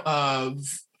top of,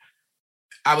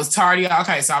 I was tardy.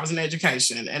 Okay, so I was in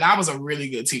education and I was a really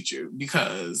good teacher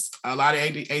because a lot of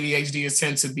ADHDers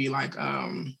tend to be like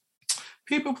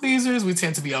people pleasers. We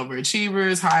tend to be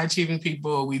overachievers, high achieving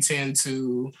people. We tend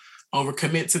to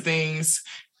overcommit to things.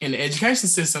 In the education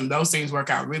system, those things work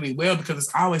out really well because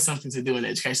it's always something to do in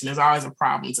education. There's always a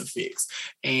problem to fix.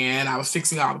 And I was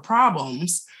fixing all the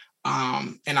problems.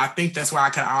 And I think that's why I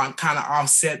could kind of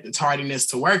offset the tardiness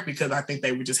to work because I think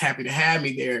they were just happy to have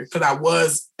me there because I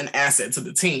was an asset to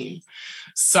the team.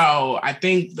 So I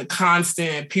think the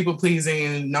constant people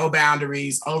pleasing, no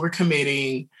boundaries,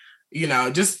 overcommitting, you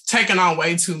know, just taking on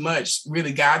way too much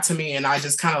really got to me. And I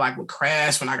just kind of like would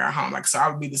crash when I got home. Like, so I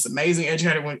would be this amazing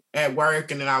educator at work.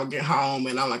 And then I would get home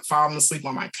and I'm like falling asleep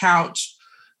on my couch.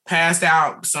 passed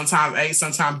out, sometimes ate,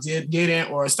 sometimes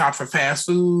didn't, or stopped for fast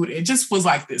food. It just was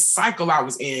like this cycle I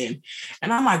was in.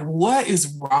 And I'm like, what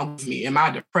is wrong with me? Am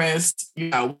I depressed? You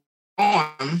know,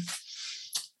 on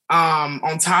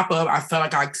top of, I felt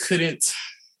like I couldn't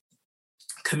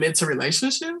commit to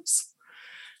relationships.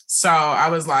 So I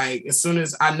was like, as soon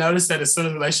as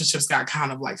relationships got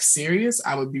kind of like serious,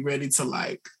 I would be ready to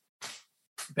like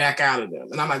back out of them.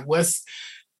 And I'm like,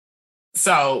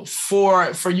 so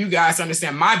for you guys to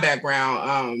understand my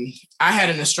background, I had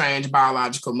an estranged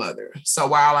biological mother. So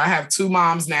while I have 2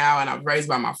 moms now and I'm raised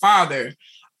by my father,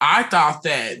 I thought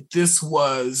that this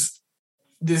was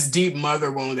this deep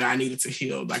mother wound that I needed to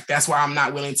heal. Like, that's why I'm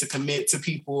not willing to commit to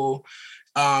people.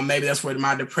 Maybe that's where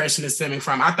my depression is stemming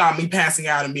from. I thought me passing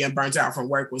out and being burnt out from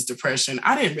work was depression.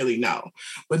 I didn't really know.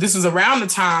 But this was around the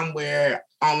time where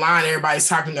online, everybody's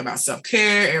talking about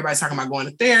self-care. Everybody's talking about going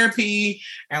to therapy.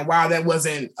 And while that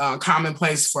wasn't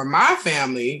commonplace for my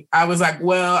family, I was like,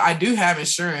 well, I do have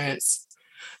insurance.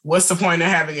 What's the point of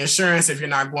having insurance if you're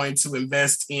not going to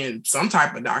invest in some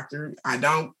type of doctor? I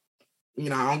don't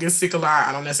get sick a lot.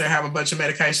 I don't necessarily have a bunch of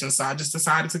medications. So I just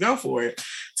decided to go for it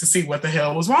to see what the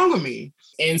hell was wrong with me.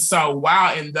 And so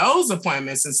while in those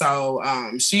appointments, and so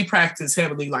she practiced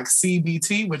heavily like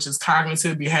CBT, which is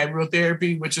cognitive behavioral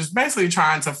therapy, which is basically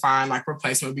trying to find like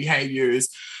replacement behaviors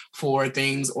for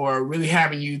things, or really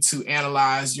having you to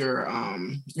analyze your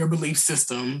belief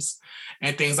systems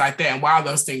and things like that. And while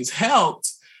those things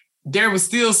helped, there was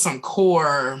still some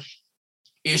core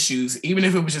issues, even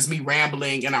if it was just me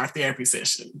rambling in our therapy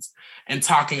sessions and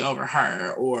talking over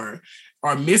her, or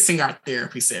missing our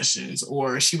therapy sessions,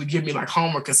 or she would give me like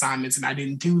homework assignments and I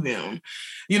didn't do them,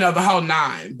 the whole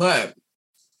 9. But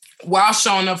while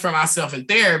showing up for myself in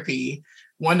therapy,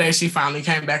 one day she finally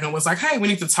came back and was like, hey, we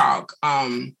need to talk.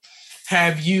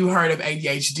 Have you heard of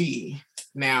ADHD?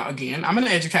 Now, again, I'm an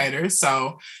educator,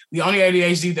 so the only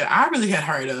ADHD that I really had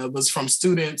heard of was from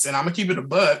students, and I'm gonna keep it a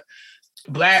buck,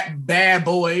 Black bad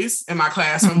boys in my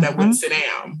classroom that wouldn't sit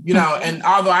down, and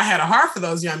although I had a heart for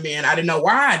those young men, I didn't know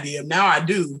why I did. Now I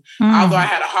do. Although I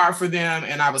had a heart for them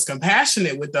and I was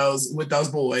compassionate with those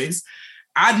boys,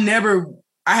 I had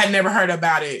never heard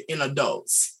about it in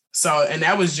adults. So, and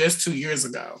that was just 2 years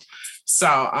ago.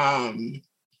 So,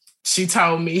 she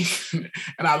told me,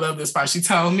 and I love this part, she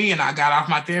told me, and I got off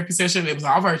my therapy session. It was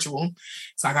all virtual.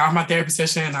 So I got off my therapy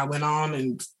session and I went on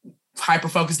and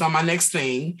hyper-focused on my next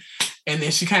thing. And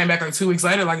then she came back like 2 weeks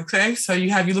later, like, okay, so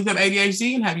have you looked up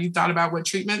ADHD and have you thought about what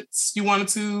treatments you wanted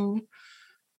to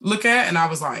look at? And I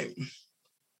was like,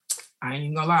 I ain't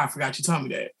even gonna lie, I forgot you told me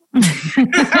that.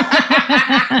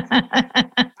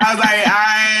 I was like,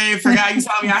 I forgot you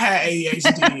told me I had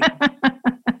ADHD.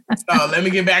 So let me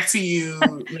get back to you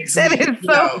next That week. is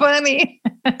so funny.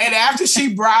 And after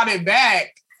she brought it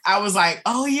back, I was like,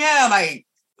 oh yeah, like,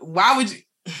 why would you?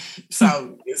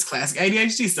 So it's classic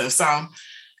ADHD stuff. So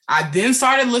I then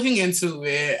started looking into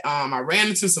it. I ran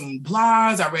into some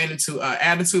blogs. I ran into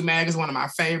Attitude Magazine, one of my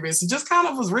favorites, and just kind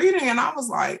of was reading. And I was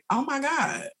like, oh my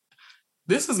God,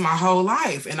 this is my whole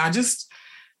life. And I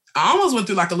almost went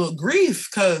through like a little grief,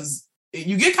 because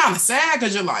you get kind of sad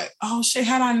because you're like, oh shit,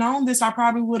 had I known this, I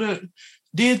probably would have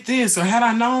did this, or had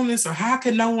I known this, or how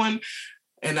could no one?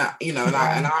 And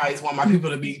I always want my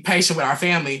people to be patient with our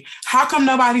family. How come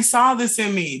nobody saw this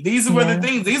in me? These were the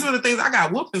things. These were the things I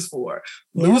got whoopings for.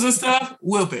 Losing stuff,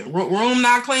 whooping. Room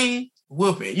not clean,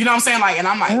 whooping. You know what I'm saying? Like, and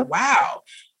I'm like, wow,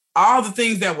 all the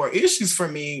things that were issues for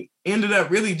me ended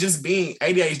up really just being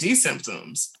ADHD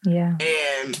symptoms. Yeah.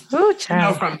 And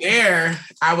from there,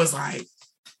 I was like,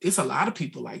 it's a lot of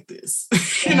people like this.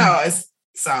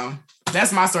 So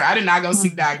that's my story. I did not go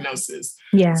seek diagnosis.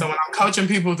 Yeah. So when I'm coaching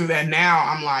people through that now,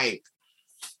 I'm like,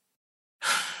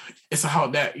 it's a whole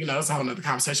nother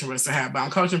conversation for us to have, but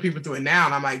I'm coaching people through it now.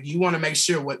 And I'm like, you want to make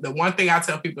sure the one thing I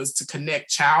tell people is to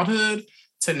connect childhood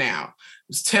to now.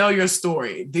 Just tell your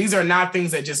story. These are not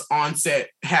things that just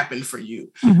onset happen for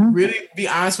you. Mm-hmm. Really be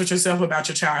honest with yourself about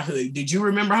your childhood. Did you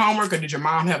remember homework, or did your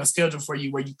mom have a schedule for you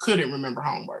where you couldn't remember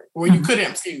homework, or you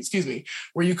couldn't,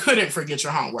 where you couldn't forget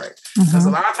your homework? Because a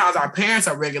lot of times our parents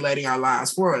are regulating our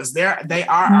lives for us. They are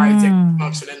our executive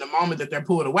function. In the moment that they're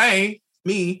pulled away,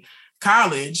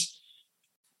 college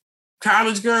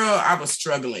girl, I was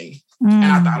struggling and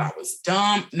I thought I was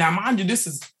dumb. Now, mind you, this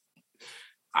is,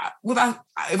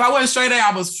 if I wasn't straight A,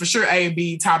 I was for sure A and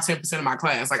B, top 10% of my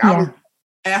class. Like I was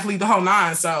athlete the whole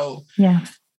 9. So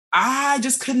I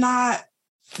just could not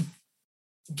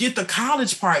get the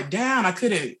college part down. I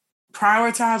couldn't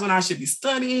prioritize when I should be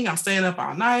studying. I'm staying up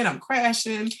all night. I'm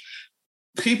crashing.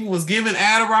 people was giving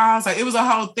Adderall. Like, it was a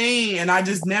whole thing. And I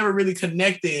just never really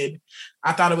connected.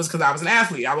 I thought it was because I was an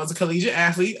athlete. I was a collegiate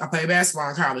athlete. I played basketball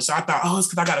in college. So I thought, it's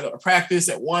because I got to go to practice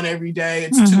at 1 every day.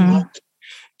 It's too much.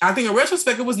 I think in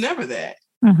retrospect, it was never that.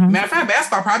 Matter of fact,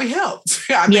 basketball probably helped.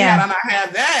 I think had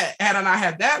I not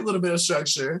had that little bit of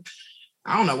structure,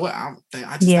 I don't know what I think.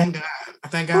 I just thank God. I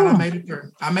thank God I made it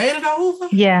through. I made it over.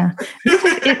 Yeah.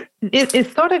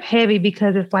 It's sort of heavy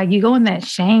because it's like you go in that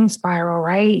shame spiral,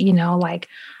 right? You know, like,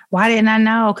 why didn't I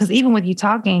know? Because even with you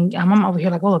talking, I'm over here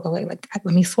like, well, look, like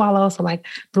let me swallow. So like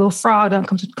the little frog don't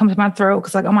come to my throat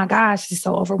because like, oh my gosh, it's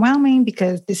so overwhelming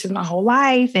because this is my whole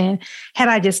life. And had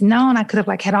I just known, I could have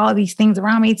like had all these things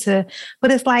around me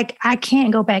but it's like, I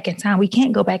can't go back in time. We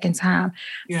can't go back in time.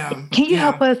 Yeah. Can you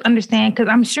help us understand? Because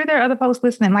I'm sure there are other folks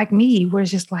listening like me where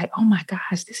it's just like, oh my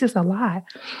gosh, this is a lot.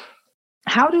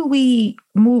 How do we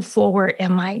move forward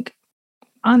and like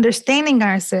understanding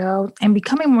ourselves and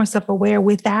becoming more self-aware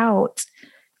without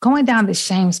going down the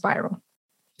shame spiral?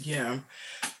 Yeah.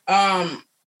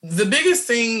 The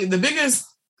biggest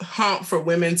hump for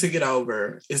women to get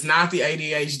over is not the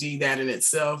ADHD that in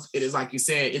itself. It is, like you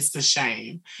said, it's the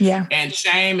shame. Yeah. And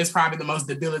shame is probably the most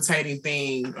debilitating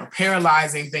thing or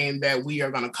paralyzing thing that we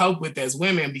are going to cope with as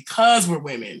women because we're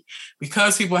women,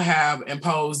 because people have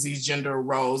imposed these gender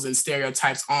roles and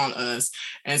stereotypes on us.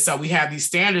 And so we have these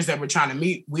standards that we're trying to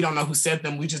meet. We don't know who set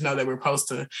them. We just know that we're supposed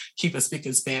to keep a spick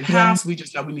and span house. We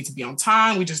just know we need to be on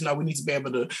time. We just know we need to be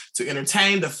able to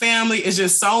entertain the family. It's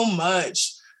just so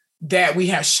much that we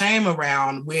have shame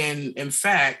around when, in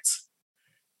fact,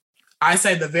 I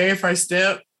say the very first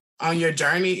step on your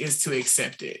journey is to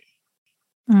accept it.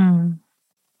 When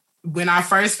I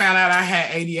first found out I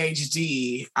had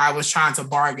ADHD, I was trying to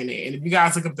bargain it. And if you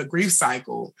guys look up the grief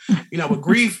cycle, you know, with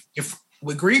grief,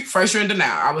 first you're in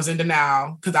denial. I was in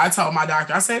denial because I told my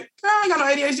doctor, I said, girl, I ain't got no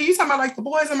ADHD. You talking about like the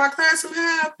boys in my classroom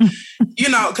have? You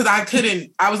know, because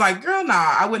I was like, girl,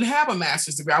 nah, I wouldn't have a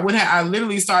master's degree. I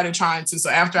literally started trying to. So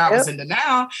after I was in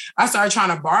denial, I started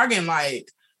trying to bargain like,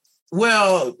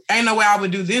 well, ain't no way I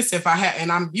would do this if I had,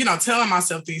 and I'm, you know, telling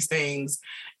myself these things.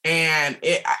 And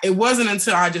it wasn't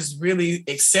until I just really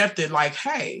accepted like,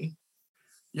 hey,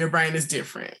 your brain is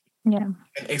different. Yeah.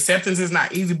 And acceptance is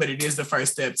not easy, but it is the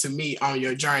first step to me on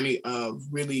your journey of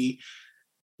really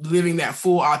living that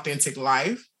full, authentic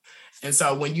life. And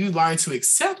so when you learn to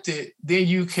accept it, then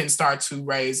you can start to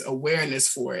raise awareness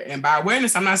for it. And by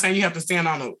awareness, I'm not saying you have to stand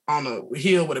on a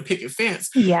hill with a picket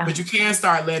fence, but you can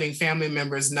start letting family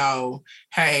members know,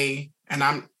 hey, and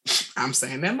I'm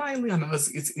saying that lightly. I know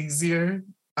it's easier.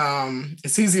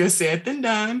 It's easier said than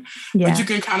done, but you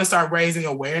can kind of start raising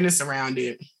awareness around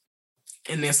it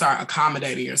and then start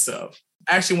accommodating yourself.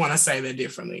 I actually want to say that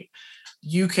differently.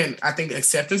 I think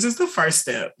acceptance is the first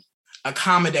step.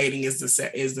 Accommodating is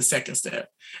the second step.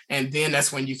 And then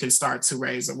that's when you can start to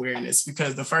raise awareness,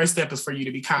 because the first step is for you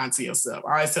to be kind to yourself.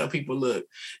 I always tell people, look,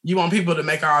 you want people to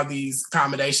make all these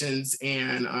accommodations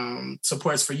and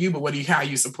supports for you, but how are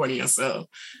you supporting yourself?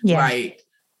 Yeah. Like,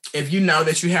 if you know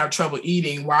that you have trouble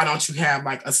eating, why don't you have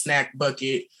like a snack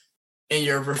bucket in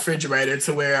your refrigerator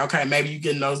to where, okay, maybe you're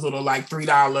getting those little like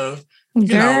 $3,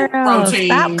 protein.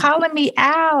 Stop calling me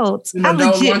out. I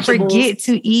legit forget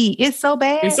to eat. It's so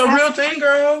bad. It's a real thing,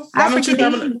 girl. Why don't you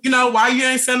why you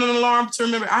ain't setting an alarm to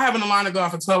remember? I have an alarm to go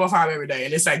off at 12:05 every day,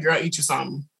 and it's like, girl, eat you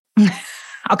something.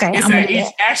 Okay.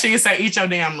 It's like, eat your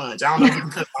damn lunch. I don't know if you can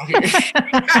cook on here.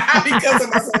 Because of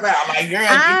myself out. Like, girl,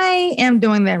 I am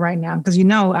doing that right now because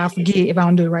I'll forget if I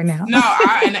don't do it right now. No,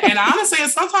 and honestly,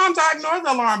 sometimes I ignore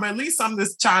the alarm, but at least something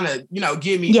that's trying to,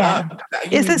 get me up.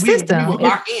 It's a system. We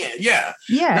lock in. Yeah.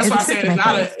 Yeah. That's why I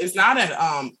said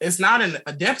it's not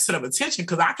a deficit of attention,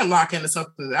 because I can lock into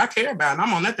something that I care about and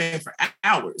I'm on that thing for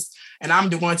hours. And I'm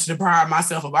going to deprive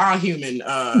myself of all human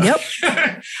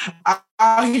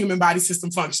all human body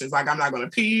system functions. Like, I'm not going to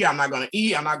pee, I'm not going to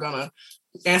eat, I'm not going to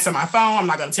answer my phone, I'm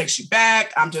not going to text you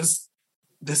back.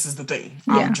 This is the thing.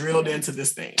 I'm drilled into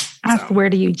this thing. I swear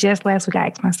to you, just last week I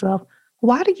asked myself,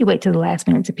 why do you wait till the last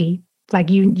minute to pee? Like,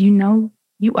 you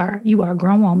are a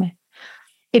grown woman.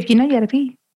 If you know you got to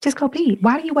pee, just go pee.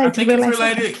 Why do you wait till the last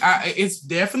minute? It's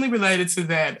definitely related to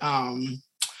that.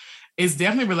 It's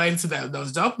definitely related to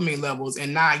those dopamine levels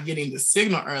and not getting the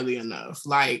signal early enough.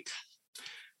 Like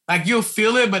you'll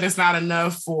feel it, but it's not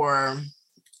enough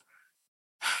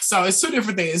so it's two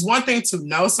different things. It's one thing to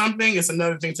know something. It's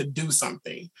another thing to do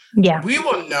something. Yeah. We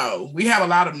will know. We have a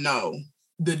lot of know.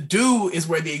 The do is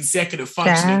where the executive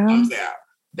functioning comes out.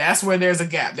 That's where there's a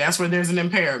gap. That's where there's an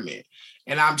impairment.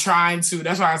 And I'm trying to,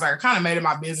 that's why I was like, I kind of made it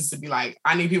my business to be like,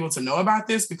 I need people to know about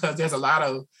this, because there's a lot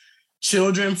of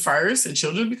children first and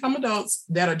children become adults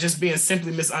that are just being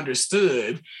simply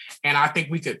misunderstood. And I think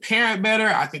we could parent better.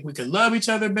 I think we could love each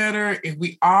other better if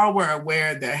we all were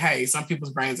aware that, hey, some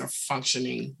people's brains are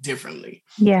functioning differently.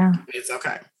 Yeah. It's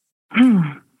okay.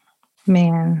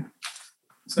 Man.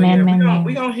 So we're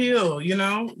going to heal, you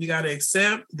know, you got to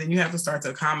accept, then you have to start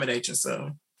to accommodate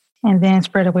yourself. And then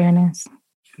spread awareness.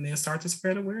 And then start to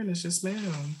spread awareness, just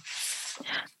ma'am.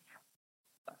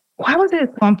 Why was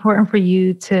it so important for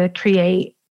you to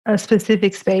create a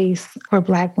specific space for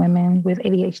Black women with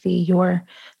ADHD, your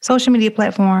social media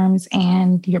platforms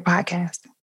and your podcast?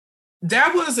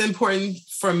 That was important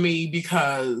for me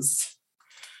because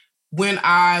when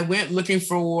I went looking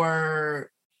for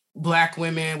Black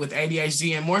women with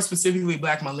ADHD and more specifically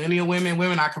Black millennial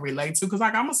women I can relate to, because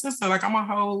like I'm a sister, like I'm a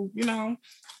whole, you know,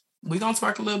 we gonna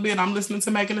twerk a little bit. I'm listening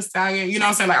to Megan Thee Stallion. You know what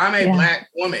I'm saying? Like I'm a Black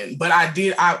woman, but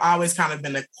I've always kind of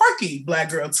been a quirky Black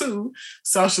girl too,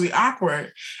 socially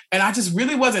awkward. And I just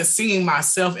really wasn't seeing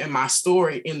myself and my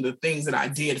story in the things that I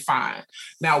did find.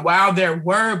 Now, while there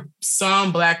were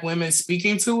some Black women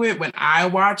speaking to it, when I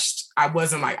watched, I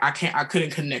wasn't like, I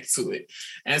couldn't connect to it.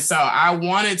 And so I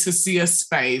wanted to see a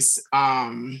space.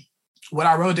 What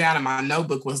I wrote down in my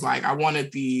notebook was like, I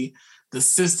wanted the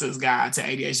sister's guide to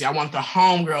ADHD. I wanted the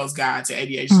homegirl's guide to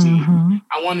ADHD. Mm-hmm.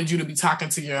 I wanted you to be talking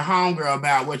to your homegirl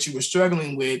about what you were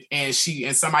struggling with, and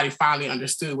somebody finally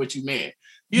understood what you meant.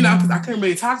 You know, because I couldn't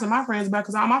really talk to my friends about,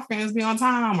 because all my friends be on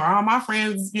time, or all my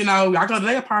friends, you know, I go to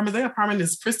their apartment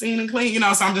is pristine and clean, you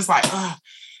know, so I'm just like,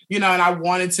 you know, and I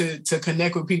wanted to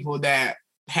connect with people that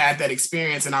had that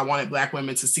experience, and I wanted Black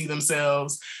women to see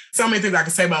themselves. So many things I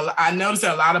could say, but I noticed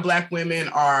that a lot of Black women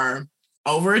are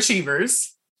overachievers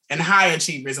and high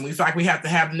achievers, and we feel like we have to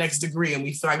have the next degree, and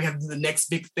we feel like we have to do the next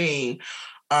big thing,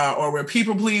 or we're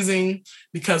people pleasing,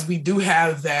 because we do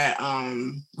have that.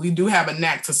 We do have a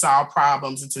knack to solve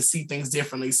problems and to see things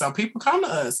differently. So people come to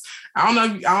us. I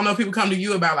don't know if people come to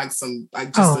you about like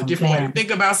a different way to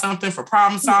think about something for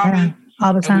problem solving. Yeah.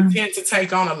 All the time. And we tend to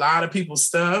take on a lot of people's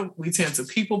stuff. We tend to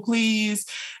people please.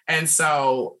 And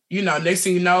so, you know, next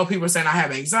thing you know, people are saying I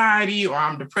have anxiety or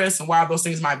I'm depressed. And while those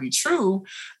things might be true,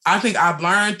 I think I've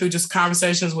learned through just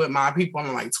conversations with my people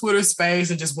on like Twitter space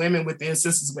and just women within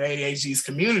Sisters with ADHD's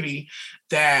community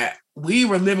that we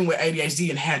were living with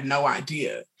ADHD and had no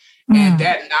idea. And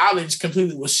that knowledge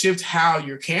completely will shift how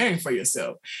you're caring for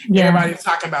yourself. Yeah. Everybody's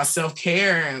talking about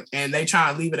self-care and they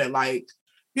trying to leave it at like,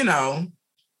 you know,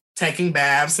 taking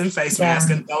baths and face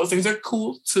masks, and those things are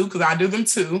cool too, because I do them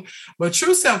too. But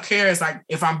true self-care is like,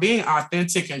 if I'm being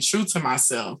authentic and true to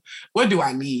myself, what do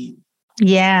I need?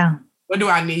 Yeah. What do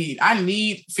I need? I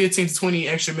need 15 to 20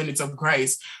 extra minutes of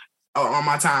grace on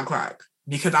my time clock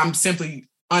because I'm simply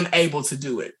unable to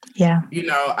do it. Yeah. You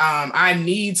know, I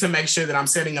need to make sure that I'm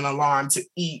setting an alarm to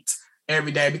eat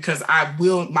every day because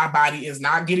my body is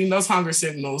not getting those hunger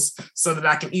signals so that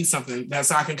I can eat something,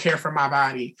 so I can care for my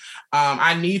body.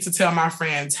 I need to tell my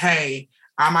friends, hey,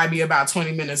 I might be about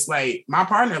 20 minutes late. My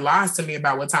partner lies to me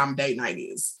about what time date night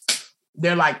is.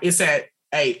 They're like, it's at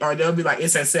 8, or they'll be like,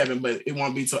 it's at 7, but it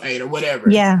won't be till 8 or whatever.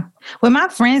 Yeah. When my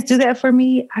friends do that for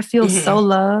me, I feel so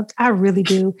loved. I really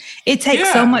do. It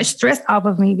takes so much stress off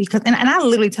of me because, and I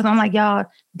literally tell them, I'm like, y'all,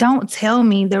 don't tell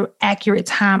me the accurate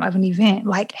time of an event.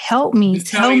 Like, help me. Just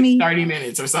tell me 30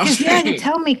 minutes or something. Yeah,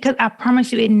 tell me, because I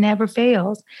promise you, it never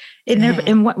fails. It never.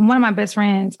 And one of my best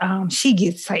friends, she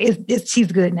gets like,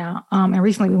 she's good now. And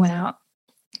recently we went out.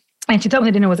 And she told me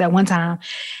the dinner was at one time.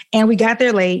 And we got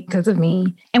there late because of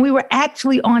me. And we were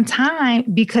actually on time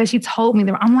because she told me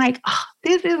that. I'm like, oh,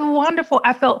 this is wonderful.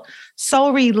 I felt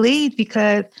so relieved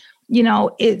because, you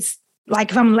know, it's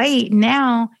like if I'm late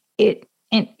now, it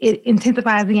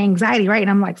intensifies the anxiety, right?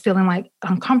 And I'm like feeling like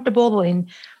uncomfortable and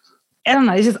I don't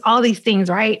know, it's just all these things,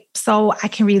 right? So I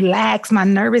can relax. My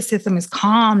nervous system is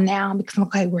calm now because I'm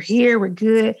okay, we're here, we're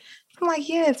good. I'm like,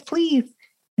 yes, please.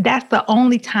 That's the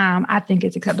only time I think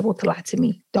it's acceptable to lie to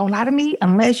me. Don't lie to me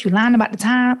unless you're lying about the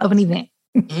time of an event.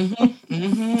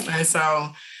 And so,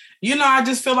 you know, I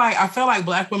feel like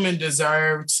Black women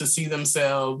deserve to see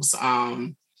themselves.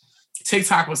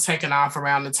 TikTok was taken off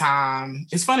around the time.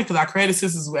 It's funny because I created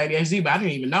Sisters with ADHD, but I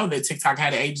didn't even know that TikTok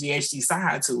had an ADHD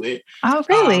side to it. Oh,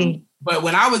 really? But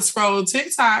when I would scroll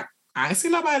TikTok, I ain't see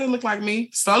nobody that look like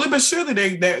me. Slowly but surely,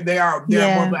 there are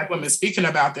more Black women speaking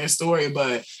about their story,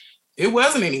 but it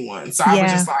wasn't anyone. So I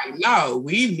was just like, no,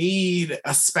 we need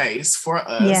a space for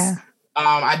us. Yeah.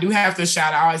 I always have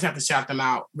to shout them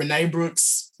out. Renee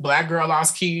Brooks, Black Girl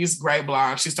Lost Keys, great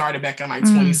blog. She started back in like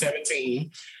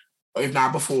 2017, if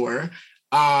not before.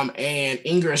 And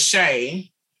Ingra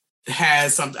Shea,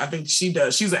 has something. I think she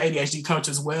does. She's an ADHD coach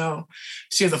as well.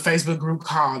 She has a Facebook group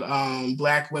called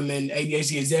Black Women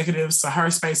ADHD Executives. So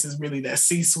her space is really that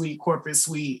C-suite, corporate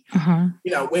suite.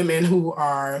 Women who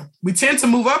we tend to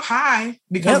move up high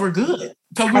because we're good.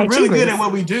 Because we're really good at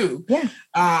what we do. Yeah.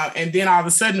 And then all of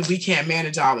a sudden we can't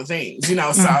manage all the things,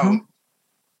 So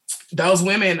those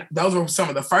were some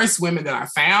of the first women that I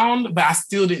found, but I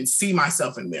still didn't see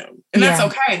myself in them. And that's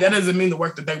okay. That doesn't mean the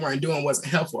work that they weren't doing wasn't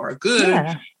helpful or good.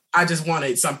 Yeah. I just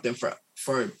wanted something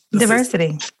for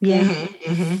diversity.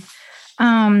 System.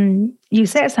 Yeah. You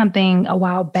said something a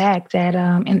while back that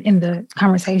in the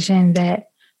conversation that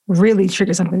really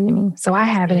triggered something in me. So I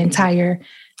have an entire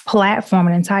platform,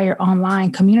 an entire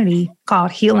online community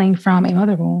called Healing from a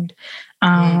Mother Wound,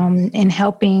 and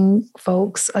helping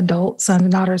folks, adults, sons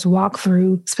and daughters walk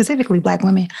through, specifically Black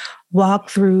women, walk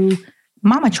through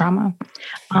mama trauma.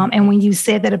 And when you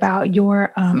said that about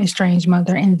your estranged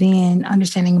mother and then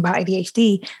understanding about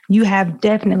ADHD, you have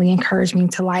definitely encouraged me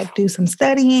to do some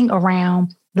studying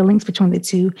around the links between the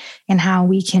two and how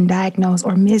we can diagnose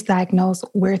or misdiagnose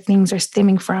where things are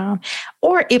stemming from,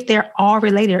 or if they're all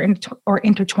related or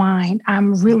intertwined.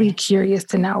 I'm really curious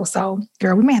to know. So,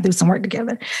 girl, we may have to do some work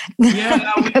together.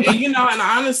 Yeah, and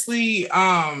honestly,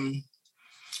 I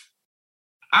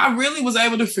really was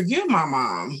able to forgive my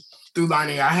mom through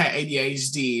learning I had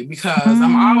ADHD because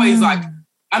I'm always I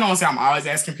don't want to say I'm always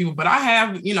asking people, but I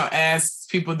have, asked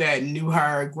people that knew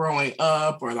her growing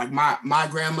up, or like my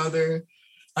grandmother,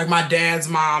 like my dad's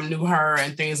mom knew her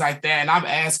and things like that. And I've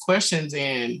asked questions,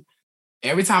 and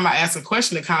every time I ask a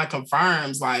question, it kind of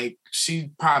confirms like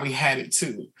she probably had it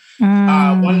too.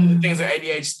 One of the things with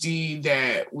ADHD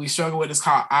that we struggle with is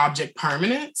called object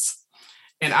permanence.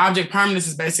 And object permanence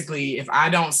is basically, if I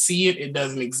don't see it, it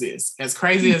doesn't exist. As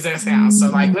crazy as that sounds. So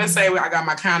like, let's say I got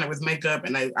my counter with makeup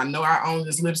and I know I own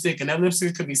this lipstick, and that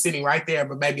lipstick could be sitting right there,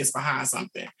 but maybe it's behind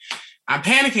something. I'm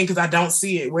panicking because I don't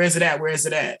see it. Where is it at? Where is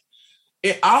it at?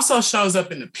 It also shows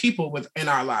up in the people within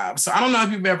our lives. So I don't know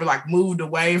if you've ever moved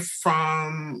away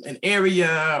from an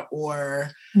area,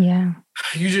 or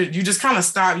you just kind of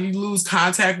stop, you lose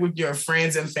contact with your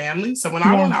friends and family. So when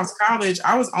I went out to college,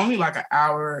 I was only like an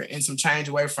hour and some change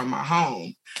away from my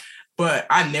home, but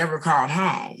I never called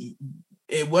home.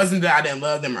 It wasn't that I didn't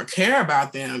love them or care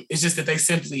about them. It's just that they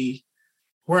simply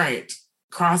weren't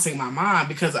crossing my mind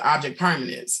because of object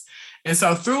permanence. And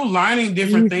so through learning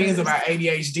different things about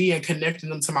ADHD and connecting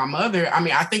them to my mother,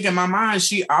 I think in my mind,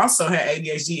 she also had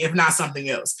ADHD, if not something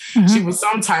else. She was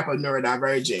some type of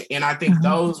neurodivergent. And I think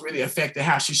those really affected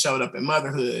how she showed up in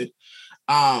motherhood,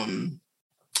 for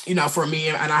me,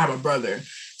 and I have a brother.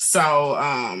 So,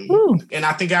 and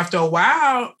I think after a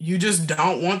while, you just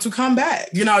don't want to come back,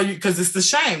 because it's the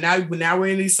shame. Now we're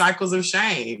in these cycles of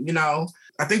shame,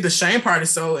 I think the shame part is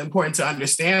so important to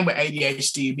understand with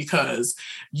ADHD, because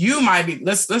you might be,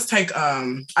 let's take,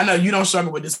 I know you don't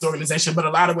struggle with this organization, but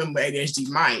a lot of women with ADHD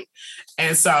might.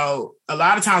 And so a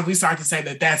lot of times we start to say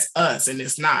that that's us, and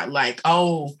it's not. Like,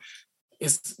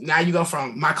 it's now you go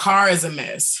from my car is a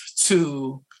mess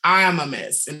to I am a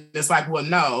mess. And it's like, well,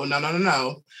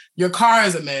 no. Your car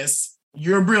is a mess.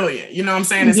 You're brilliant. You know what I'm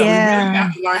saying? And so we really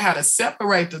have to learn how to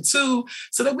separate the two,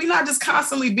 so that we're not just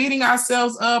constantly beating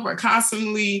ourselves up or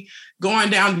constantly going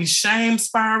down these shame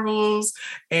spirals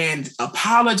and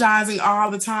apologizing all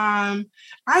the time.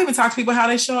 I even talk to people how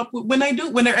they show up when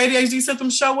their ADHD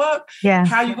symptoms show up,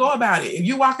 how you go about it. If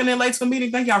you're walking in late to a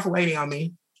meeting, thank y'all for waiting on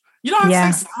me. You don't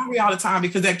have to say sorry all the time,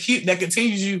 because that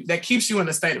keeps you in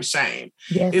a state of shame.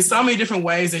 Yes. There's so many different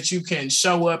ways that you can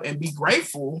show up and be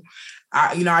grateful.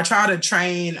 I try to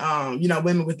train,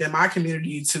 women within my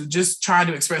community to just try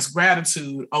to express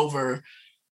gratitude over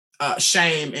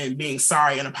shame and being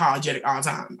sorry and apologetic all the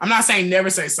time. I'm not saying never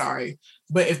say sorry,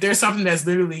 but if there's something that's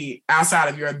literally outside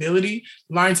of your ability,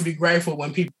 learn to be grateful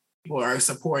when people are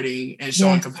supporting and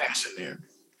showing compassion there.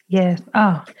 Yes.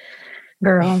 Oh,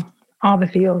 girl. All the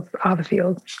fields.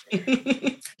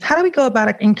 How do we go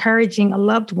about encouraging a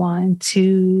loved one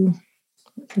to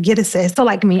get assessed? So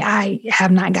like me, I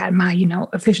have not gotten my,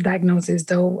 official diagnosis,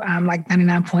 though I'm like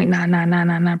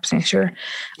 99.99999% sure.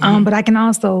 But I can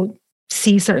also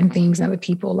see certain things in other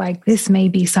people, like this may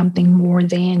be something more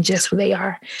than just who they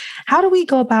are. How do we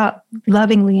go about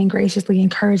lovingly and graciously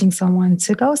encouraging someone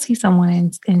to go see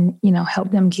someone and help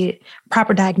them get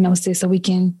proper diagnosis so we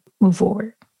can move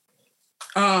forward?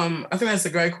 I think that's a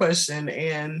great question.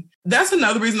 And that's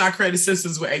another reason I created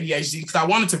Sisters with ADHD, because I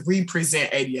wanted to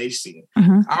represent ADHD.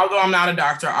 Although I'm not a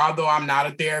doctor, although I'm not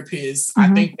a therapist, I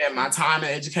think that my time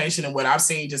in education and what I've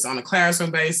seen just on a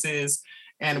classroom basis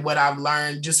and what I've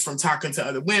learned just from talking to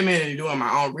other women and doing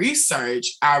my own research,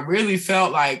 I really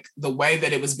felt like the way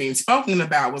that it was being spoken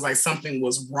about was like something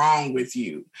was wrong with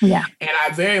you. Yeah. And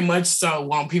I very much so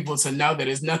want people to know that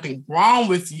there's nothing wrong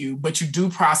with you, but you do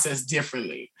process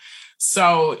differently.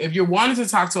 So if you're wanting to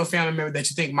talk to a family member that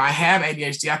you think might have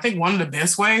ADHD, I think one of the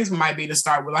best ways might be to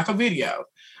start with like a video.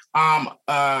 A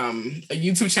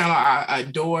YouTube channel I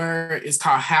adore is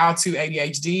called How to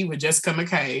ADHD with Jessica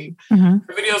McCabe. Mm-hmm.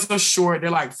 Her videos are short,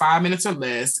 they're like 5 minutes or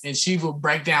less, and she will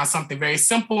break down something very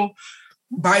simple,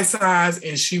 bite-sized,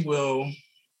 and she will,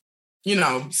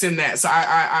 send that. So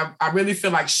I really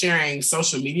feel like sharing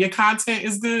social media content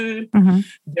is good. Mm-hmm.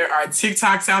 There are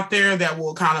TikToks out there that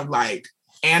will kind of like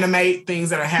animate things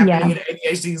that are happening in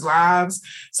ADHD's lives.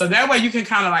 So that way you can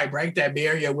kind of like break that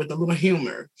barrier with a little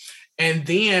humor. And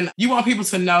then you want people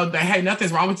to know that, hey,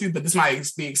 nothing's wrong with you, but this might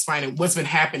be explaining what's been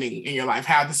happening in your life,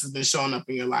 how this has been showing up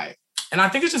in your life. And I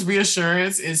think it's just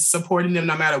reassurance, is supporting them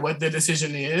no matter what their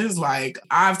decision is. Like,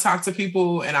 I've talked to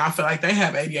people and I feel like they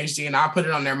have ADHD and I put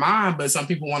it on their mind, but some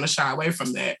people want to shy away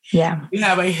from that. Yeah. We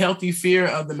have a healthy fear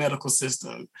of the medical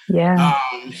system. Yeah.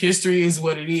 History is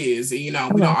what it is. We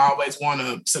don't always want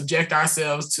to subject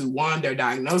ourselves to their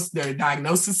diagnoses,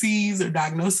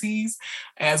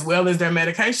 as well as their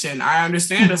medication. I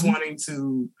understand us wanting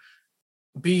to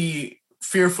be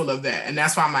fearful of that. And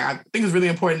that's why I think it's really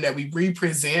important that we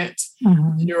represent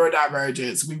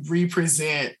neurodivergence. We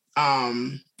represent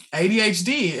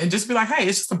ADHD and just be like, hey,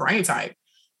 it's just a brain type.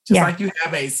 Just like you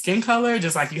have a skin color,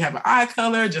 just like you have an eye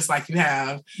color, just like you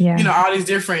have, all these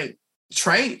different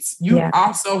traits. You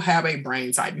also have a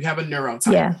brain type. You have a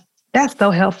neurotype. Yeah, that's so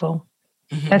helpful.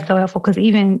 Mm-hmm. That's so helpful because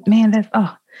even,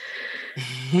 oh,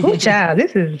 child,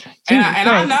 this is.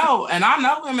 I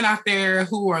know women out there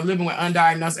who are living with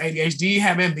undiagnosed ADHD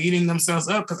have been beating themselves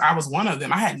up, because I was one of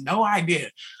them. I had no idea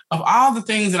of all the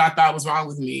things that I thought was wrong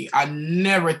with me. I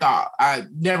never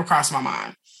crossed my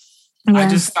mind. Yeah. I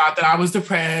just thought that I was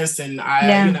depressed, and I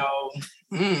didn't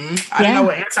know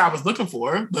what answer I was looking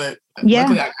for, but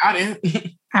luckily I got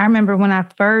it. I remember when I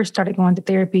first started going to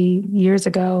therapy years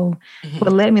ago,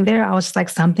 what led me there, I was just like,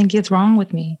 something gets wrong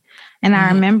with me. And I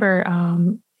remember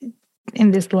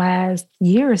in this last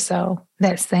year or so,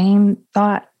 that same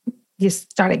thought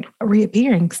just started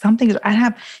reappearing. I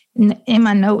have in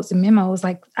my notes and memos,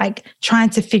 like trying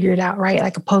to figure it out, right?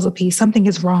 Like a puzzle piece. Something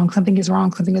is wrong. Something is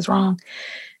wrong. Something is wrong.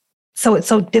 So it's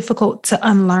so difficult to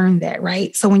unlearn that,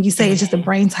 right? So when you say it's just a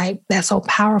brain type, that's so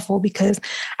powerful, because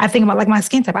I think about like my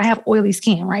skin type. I have oily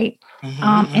skin, right?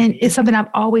 And it's something I've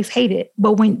always hated.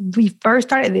 But when we first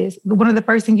started this, one of the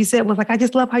first things you said was like, I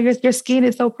just love how your skin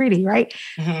is so pretty, right?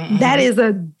 That is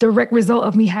a direct result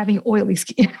of me having oily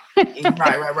skin.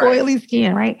 Right. Oily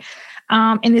skin, right?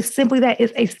 And it's simply that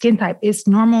it's a skin type. It's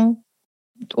normal,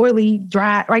 oily,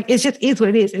 dry, right? It just is what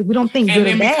it is. We don't think good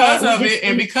or bad.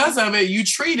 Because of it, you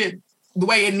treat it the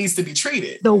way it needs to be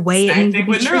treated. Same thing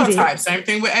with neurotype. Same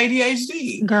thing with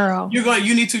ADHD. Girl,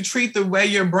 you need to treat the way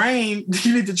your brain.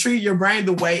 You need to treat your brain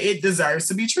the way it deserves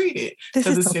to be treated,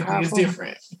 because it simply is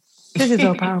different. This is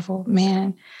so powerful,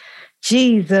 man.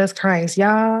 Jesus Christ,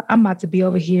 y'all! I'm about to be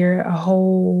over here a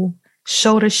whole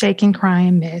shoulder shaking,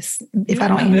 crying mess if I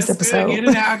don't end this episode. Get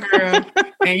it out, girl.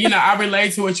 And I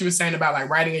relate to what you were saying about like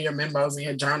writing in your memos in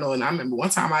your journal. And I remember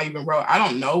one time I even wrote, I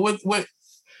don't know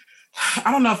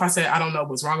if I said, I don't know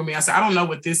what's wrong with me. I said, I don't know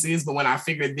what this is, but when I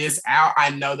figured this out, I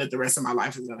know that the rest of my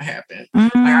life is going to happen.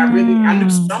 Like I knew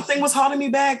something was holding me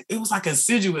back. It was like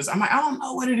assiduous. I'm like, I don't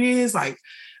know what it is. Like,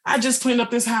 I just cleaned up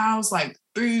this house like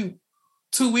 2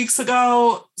 weeks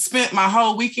ago, spent my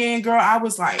whole weekend, girl. I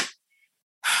was like,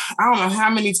 I don't know how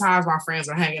many times my friends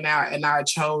were hanging out and I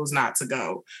chose not to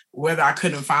go, whether I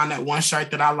couldn't find that one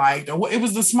shirt that I liked, or it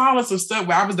was the smallest of stuff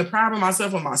where I was depriving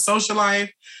myself of my social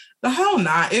life. The whole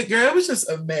night, it was just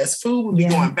a mess. Food would be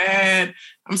going bad.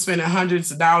 I'm spending hundreds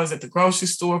of dollars at the grocery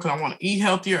store because I want to eat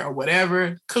healthier or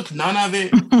whatever. Cook none of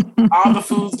it. All the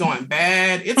food's going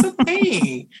bad. It's a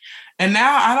thing. And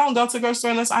now I don't go to the grocery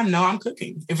store unless I know I'm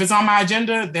cooking. If it's on my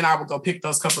agenda, then I would go pick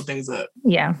those couple things up.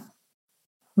 Yeah.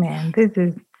 Man, this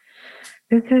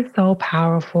is so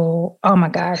powerful. Oh my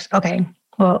gosh. Okay.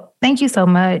 Well, thank you so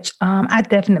much. I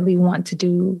definitely want to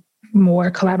do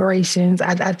more collaborations.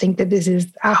 I think that this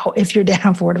is, if you're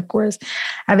down for it, of course,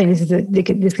 I think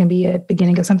this can be a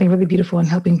beginning of something really beautiful in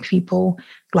helping people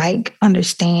like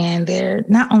understand their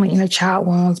not only inner child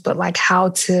wounds, but like how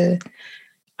to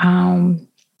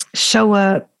show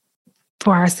up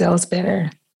for ourselves better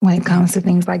when it comes to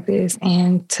things like this,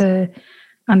 and to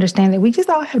understand that we just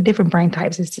all have different brain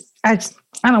types. I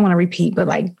don't want to repeat, but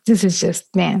like, this is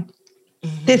just, man,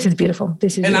 This is beautiful.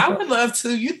 This is beautiful. I would love to,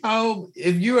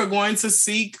 if you are going to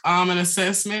seek an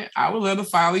assessment, I would love to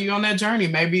follow you on that journey.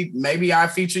 Maybe I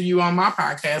feature you on my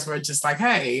podcast where it's just like,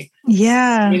 hey,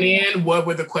 and then what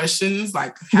were the questions?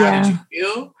 Like, how did you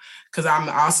feel? Because I'm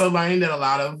also learning that a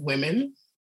lot of women,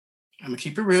 I'm gonna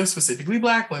keep it real, specifically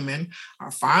Black women,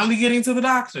 are finally getting to the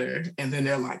doctor, and then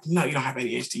they're like, "No, you don't have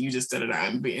ADHD. You just da da da."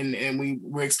 And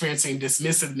we're experiencing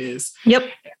dismissiveness. Yep.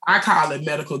 I call it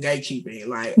medical gatekeeping.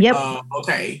 Like,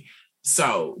 okay,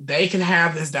 so they can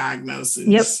have this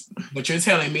diagnosis, but you're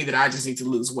telling me that I just need to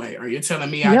lose weight, or you're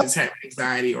telling me I just have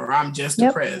anxiety, or I'm just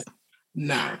depressed.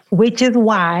 No. Which is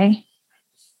why.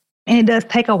 And it does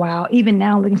take a while. Even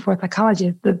now, looking for a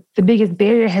psychologist, the biggest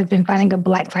barrier has been finding a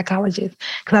Black psychologist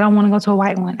because I don't want to go to a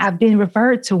white one. I've been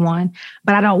referred to one,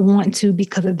 but I don't want to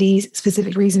because of these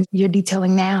specific reasons you're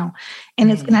detailing now. And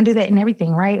and I do that in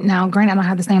everything, right? Now, granted, I don't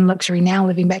have the same luxury now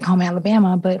living back home in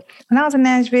Alabama, but when I was in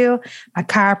Nashville, my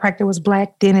chiropractor was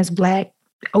Black, dentist Black,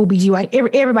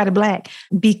 OBGYN, everybody Black,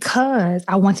 because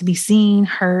I want to be seen,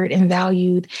 heard, and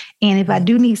valued. And if I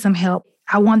do need some help,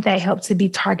 I want that help to be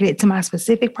targeted to my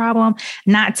specific problem,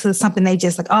 not to something they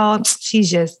just like, oh, she's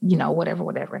just,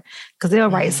 whatever. Because they'll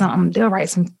write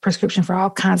some prescription for all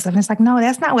kinds of stuff. And it's like, no,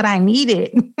 that's not what I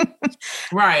needed.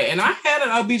 Right. And I had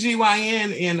an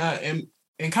OBGYN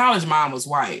in college. Mine was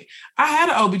white. I had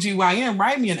an OBGYN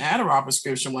write me an Adderall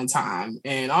prescription one time.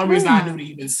 And the only reason I knew to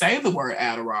even say the word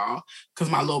Adderall, because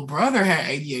my little brother had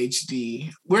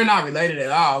ADHD. We're not related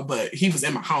at all, but he was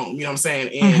in my home, you know what I'm saying?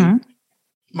 And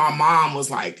my mom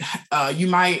was like, you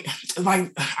might,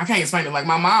 like, I can't explain it. Like,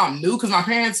 my mom knew because my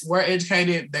parents were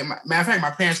educated. Matter of fact,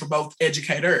 my parents were both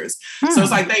educators. So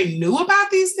it's like they knew about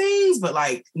these things, but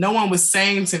like no one was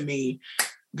saying to me,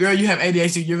 girl, you have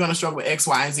ADHD, you're going to struggle with X,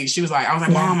 Y, and Z. I was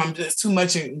like, Mom, I'm just too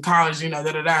much in college, da,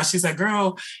 da, da. She said,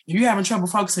 girl, if you're having trouble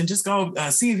focusing, just go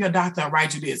see if your doctor will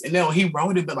write you this. And then he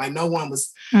wrote it, but like no one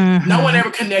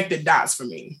ever connected dots for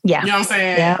me. Yeah. You know what I'm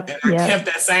saying? Yep. And I kept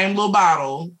that same little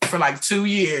bottle for like 2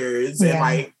 years and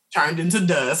like turned into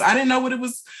dust. I didn't know what it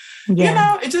was.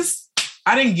 Yeah. It just,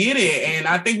 I didn't get it. And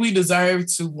I think we deserve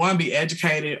to, one, be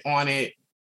educated on it,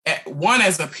 one,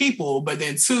 as a people, but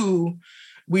then two,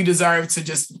 we deserve to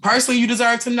just, personally, you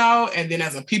deserve to know. And then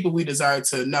as a people, we deserve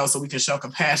to know so we can show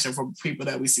compassion for people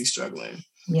that we see struggling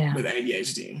with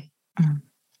ADHD.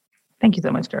 Thank you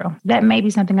so much, girl. That may be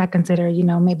something I consider,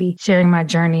 maybe sharing my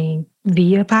journey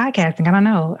via podcasting. I don't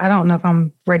know. I don't know if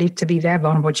I'm ready to be that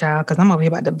vulnerable, child, because I'm over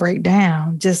here about to break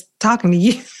down just talking to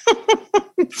you.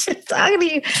 Just talking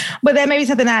to you. But that may be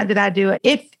something that I do.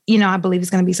 If, I believe it's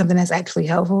going to be something that's actually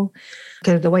helpful.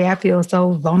 Because the way I feel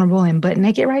so vulnerable and butt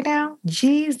naked right now,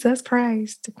 Jesus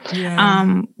Christ.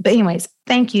 Yeah. But anyways,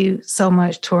 thank you so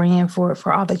much, Torian,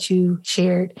 for all that you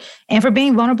shared and for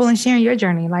being vulnerable and sharing your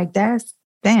journey. Like that's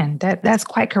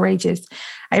quite courageous.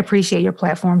 I appreciate your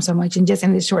platform so much. And just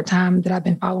in this short time that I've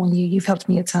been following you, you've helped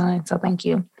me a ton. So thank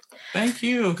you. Thank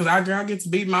you. Because I get to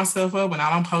beat myself up when I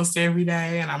don't post every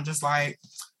day. And I'm just like,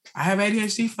 I have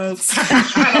ADHD, folks.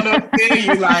 I don't know what to tell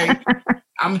you. Like,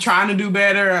 I'm trying to do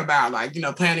better about like,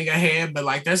 planning ahead, but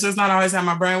like, that's just not always how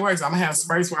my brain works. I'm gonna have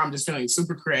spurts where I'm just feeling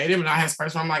super creative, and I have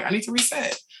spurts where I'm like, I need to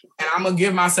reset, and I'm gonna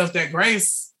give myself that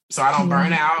grace so I don't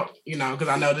burn out, because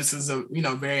I know this is a,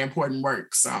 very important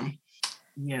work. So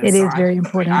it is very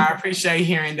important. I appreciate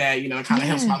hearing that, it kind of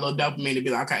helps my little dopamine to be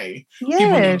like, okay,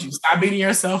 people need you. Stop beating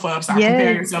yourself up. Stop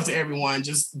comparing yourself to everyone.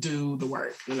 Just do the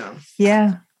work,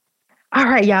 Yeah. All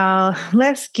right, y'all,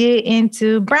 let's get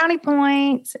into brownie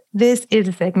points. This is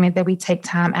a segment that we take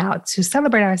time out to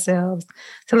celebrate ourselves,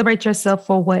 celebrate yourself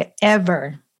for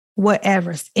whatever,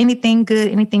 anything good,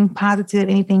 anything positive,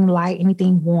 anything light,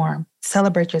 anything warm.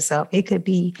 Celebrate yourself. It could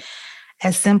be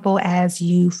as simple as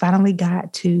you finally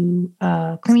got to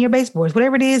clean your baseboards.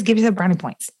 Whatever it is, give yourself brownie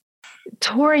points.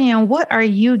 Torian, what are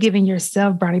you giving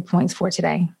yourself brownie points for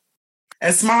today?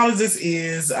 As small as this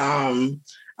is,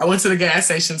 I went to the gas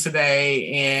station today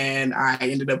and I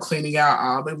ended up cleaning out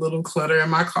all the little clutter in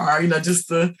my car, just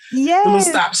the little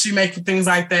stops you make for things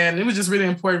like that. And it was just really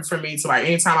important for me to like,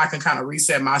 anytime I can kind of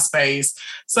reset my space.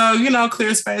 So,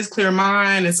 clear space, clear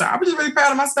mind. And so I was just really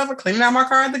proud of myself for cleaning out my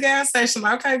car at the gas station.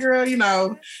 Like, okay,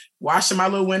 girl, washing my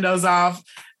little windows off.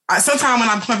 Sometimes when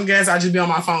I'm pumping gas, I just be on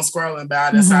my phone scrolling, but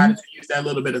I decided to use that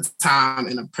little bit of time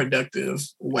in a productive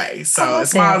way. So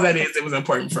as small as that is, it was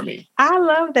important for me. I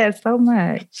love that so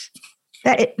much.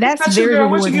 That's very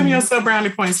rewarding. What you giving yourself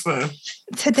brownie points for?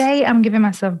 Today, I'm giving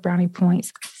myself brownie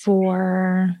points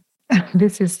for,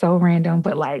 this is so random,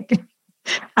 but like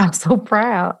I'm so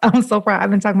proud. I'm so proud. I've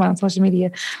been talking about it on social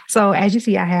media. So as you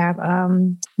see, I have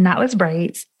knotless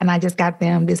braids, and I just got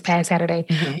them this past Saturday.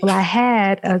 Mm-hmm. Well, I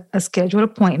had a scheduled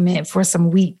appointment for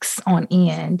some weeks on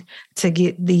end to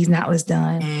get these knotless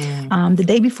done. The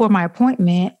day before my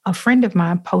appointment, a friend of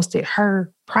mine posted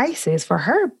her prices for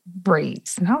her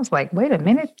braids. And I was like, wait a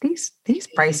minute, these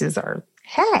prices are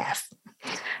half.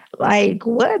 Like,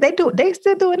 what they do? They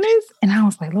still doing this? And I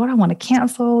was like, Lord, I want to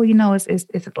cancel. You know, it's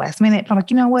at the last minute. I'm like,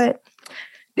 you know what?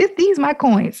 These my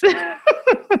coins. and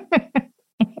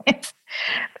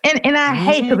I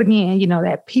hate, because again, you know,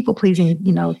 that people pleasing,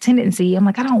 you know, tendency. I'm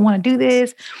like, I don't want to do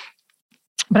this.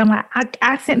 But I'm like,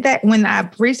 I sent that when I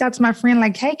reached out to my friend,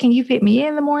 like, hey, can you fit me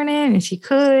in the morning? And she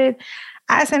could.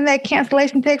 I sent that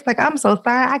cancellation text, like, I'm so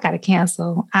sorry, I got to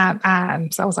cancel.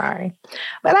 I'm so sorry.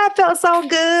 But I felt so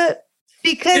good.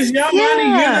 Because it's your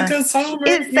money, you're the consumer.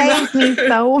 It saves me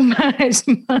so much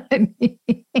money.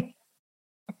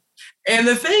 And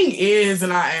the thing is,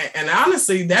 and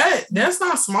honestly, that's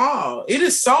not small. It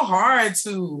is so hard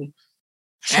to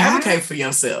advocate for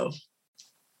yourself.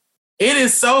 It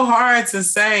is so hard to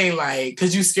say, like,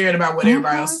 because you're scared about what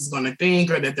everybody else is going to think,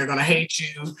 or that they're going to hate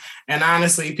you. And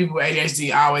honestly, people with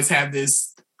ADHD always have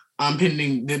this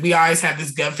we always have this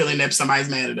gut feeling that somebody's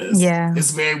mad at us. Yeah. It's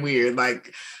very weird.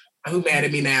 Like, who mad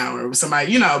at me now, or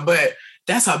somebody, you know, but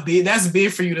that's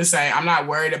big for you to say, I'm not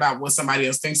worried about what somebody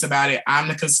else thinks about it. I'm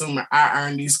the consumer. I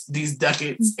earn these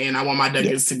ducats, and I want my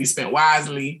ducats to be spent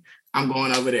wisely. I'm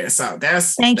going over there. So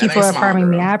thank you for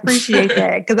affirming me. I appreciate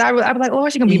that. Cause I was like, oh,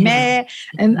 she's gonna be mad.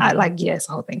 And I like, yes,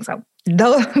 the whole thing. So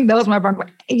those my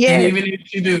brother. Yeah. And even if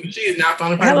she do, she is not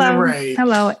on the person braid.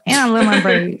 Hello. And I love my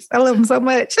braids. I love them so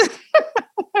much.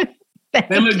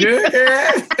 They look good.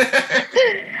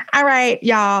 All right,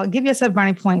 y'all, give yourself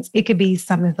brownie points. It could be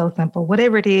something so simple.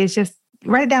 Whatever it is, just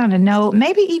write it down on a note.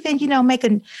 Maybe even, you know, make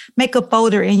a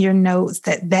folder in your notes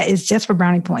that is just for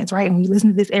brownie points, right? And when you listen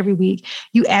to this every week,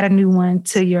 you add a new one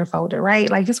to your folder, right?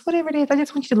 Like, just whatever it is. I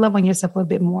just want you to love on yourself a little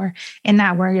bit more and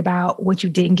not worry about what you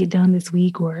didn't get done this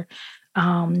week, or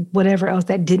whatever else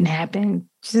that didn't happen.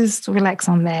 Just relax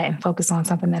on that and focus on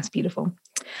something that's beautiful.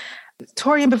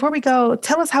 Torian, before we go,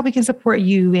 tell us how we can support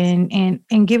you and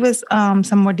give us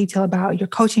some more detail about your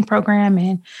coaching program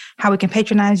and how we can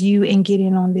patronize you and get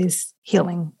in on this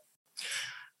healing.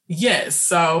 Yes.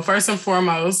 So first and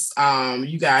foremost,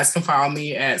 you guys can follow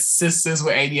me at Sistas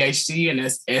with ADHD, and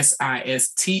that's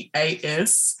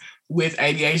SISTAS with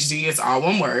ADHD. It's all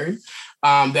one word.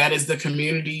 That is the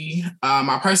community.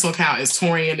 My personal account is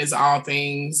Torian is all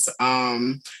things.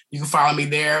 You can follow me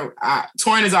there.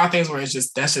 Torian is all things, where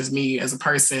that's just me as a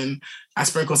person. I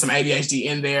sprinkle some ADHD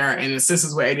in there, and the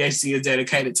Sistas with ADHD is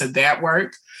dedicated to that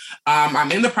work.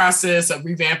 I'm in the process of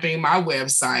revamping my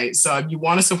website. So if you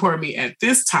want to support me at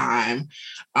this time,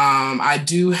 I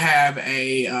do have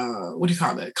a,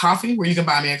 coffee, where you can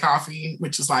buy me a coffee,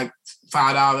 which is like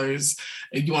 $5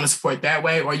 if you want to support that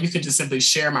way, or you can just simply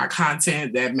share my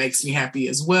content. That makes me happy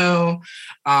as well.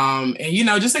 And, you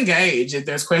know, just engage. If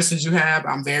there's questions you have,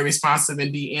 I'm very responsive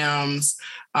in DMs.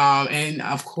 And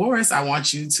of course, I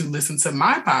want you to listen to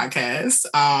my podcast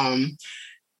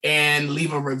and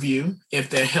leave a review if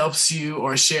that helps you,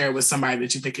 or share it with somebody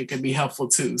that you think it could be helpful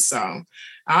to. So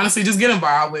honestly, just get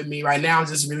involved with me. Right now, I'm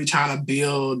just really trying to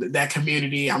build that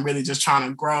community. I'm really just trying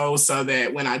to grow so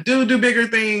that when I do bigger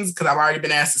things, because I've already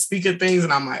been asked to speak at things,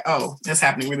 and I'm like, oh, that's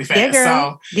happening really fast.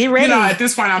 Yeah, so get ready. You know, at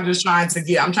this point, I'm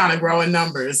trying to grow in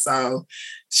numbers. So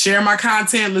share my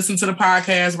content, listen to the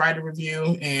podcast, write a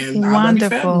review, and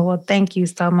wonderful. Well, thank you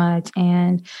so much.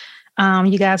 And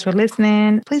you guys for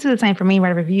listening. Please do the same for me.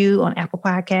 Write a review on Apple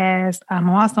Podcasts.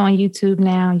 I'm also on YouTube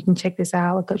now. You can check this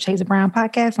out. Look up Shades of Brown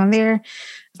Podcast on there.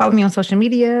 Follow me on social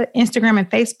media, Instagram and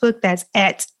Facebook. That's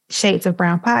at Shades of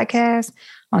Brown Podcast.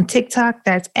 On TikTok,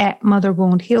 that's at Mother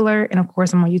Wound Healer. And of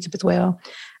course, I'm on YouTube as well.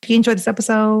 If you enjoyed this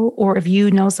episode, or if you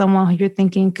know someone who you're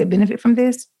thinking could benefit from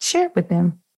this, share it with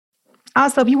them.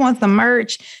 Also, if you want some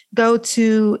merch, go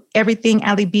to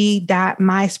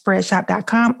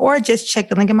everythingallib.myspreadshop.com, or just check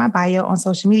the link in my bio on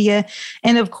social media.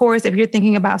 And of course, if you're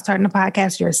thinking about starting a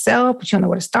podcast yourself, but you don't know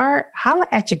where to start, holla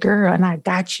at your girl and I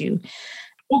got you.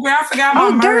 Oh, girl, I forgot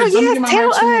my merch. Girl, yes,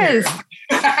 tell us.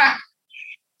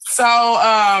 So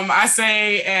I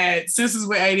say at Sistas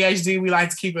with ADHD, we like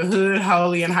to keep it hood,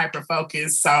 holy, and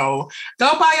hyper-focused. So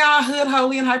go buy y'all hood,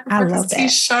 holy, and hyper-focused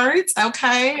t-shirts.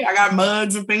 Okay. I got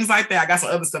mugs and things like that. I got some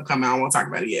other stuff coming out. I won't talk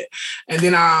about it yet. And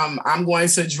then I'm going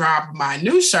to drop my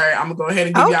new shirt. I'm going to go ahead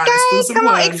and give y'all an exclusive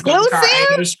plug.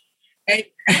 Exclusive?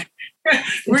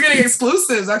 We're getting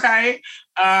exclusives, okay?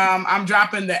 I'm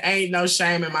dropping the Ain't No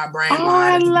Shame in My Brain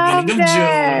line at the beginning of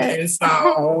June. And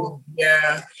so,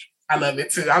 yeah. I love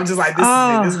it too. I'm just like, this is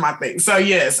it. This is my thing. So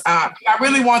yes, I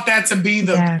really want that to be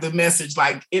the message.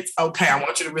 Like, it's okay. I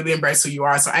want you to really embrace who you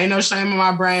are. So ain't no shame in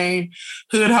my brain.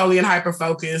 Hood, holy, and hyper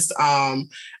focused.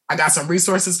 I got some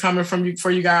resources coming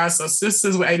for you guys. So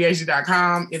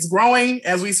sisterswithadhd.com. It's growing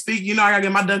as we speak. You know, I gotta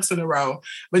get my ducks in a row.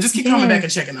 But just keep coming back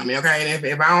and checking on me, okay? And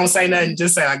if I don't say nothing,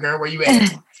 just say, like, girl, where you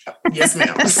at? Yes,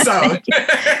 ma'am. So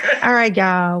all right,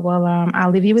 y'all. Well, I'll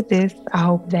leave you with this. I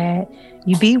hope that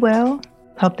you be well.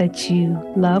 Hope that you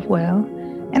love well.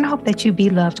 And I hope that you be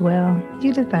loved well.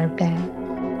 You deserve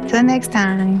that. Till next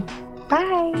time.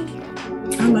 Bye.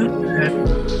 I love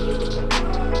that.